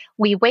alarm.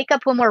 We wake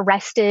up when we're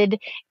rested,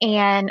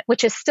 and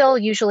which is still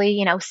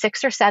usually,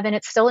 6 or 7.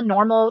 It's still a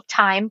normal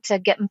time to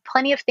get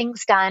plenty of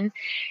things done.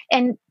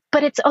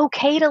 But it's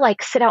okay to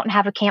like sit out and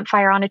have a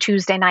campfire on a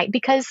Tuesday night,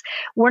 because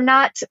we're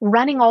not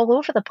running all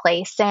over the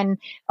place and,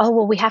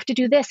 we have to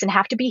do this and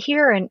have to be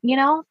here. And,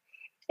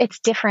 it's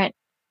different.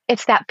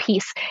 It's that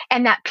peace.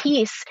 And I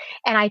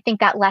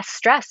think that less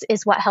stress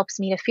is what helps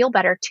me to feel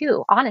better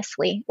too,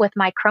 honestly, with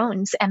my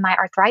Crohn's and my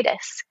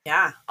arthritis.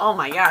 Yeah. Oh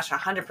my gosh,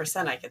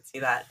 100% I could see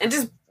that. And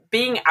just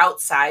being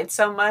outside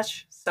so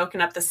much,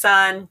 soaking up the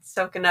sun,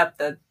 soaking up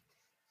the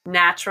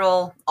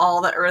natural,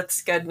 all the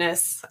earth's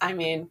goodness. I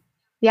mean,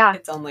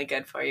 it's only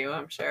good for you,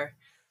 I'm sure.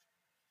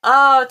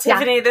 Oh,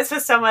 Tiffany, this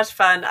was so much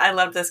fun. I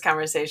loved this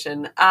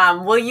conversation.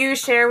 Will you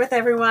share with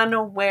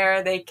everyone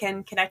where they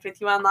can connect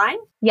with you online?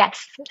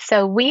 Yes.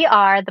 So we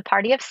are the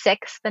Party of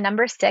Six, the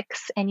number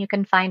 6, and you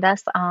can find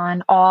us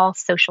on all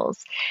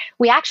socials.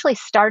 We actually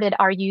started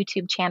our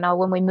YouTube channel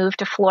when we moved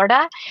to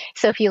Florida.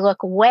 So if you look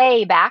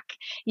way back,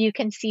 you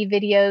can see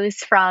videos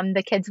from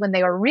the kids when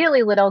they were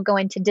really little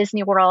going to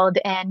Disney World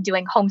and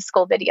doing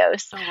homeschool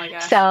videos. Oh my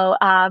gosh. So,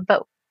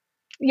 but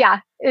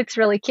yeah, it's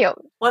really cute.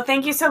 Well,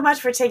 thank you so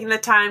much for taking the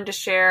time to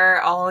share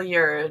all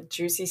your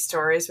juicy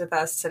stories with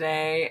us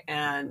today.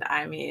 And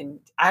I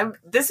mean,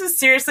 this is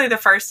seriously the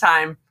first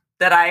time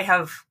that I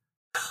have,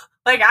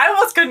 I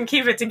almost couldn't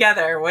keep it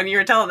together when you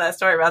were telling that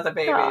story about the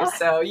baby. Aww.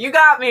 So you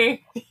got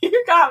me.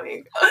 You got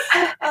me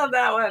on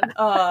that one.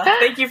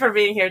 Thank you for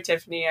being here,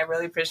 Tiffany. I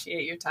really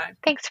appreciate your time.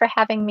 Thanks for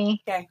having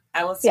me. Okay.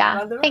 I will see you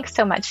on the road. Thanks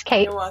so much,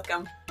 Kate. You're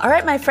welcome. All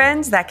right, my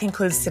friends, that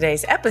concludes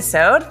today's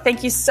episode.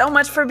 Thank you so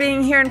much for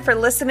being here and for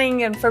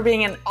listening and for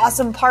being an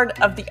awesome part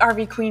of the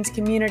RV Queens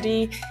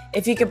community.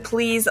 If you could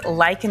please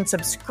like and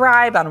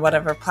subscribe on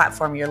whatever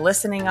platform you're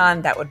listening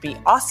on, that would be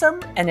awesome.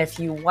 And if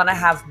you want to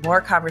have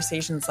more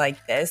conversations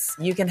like this,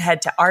 you can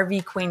head to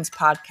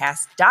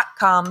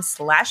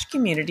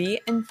rvqueenspodcast.com/community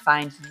and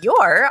find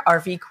your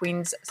RV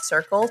Queens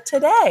circle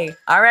today.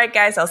 All right,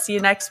 guys, I'll see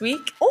you next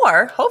week,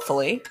 or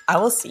hopefully I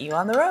will see you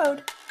on the road.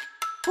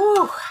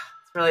 Whew.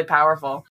 Really powerful.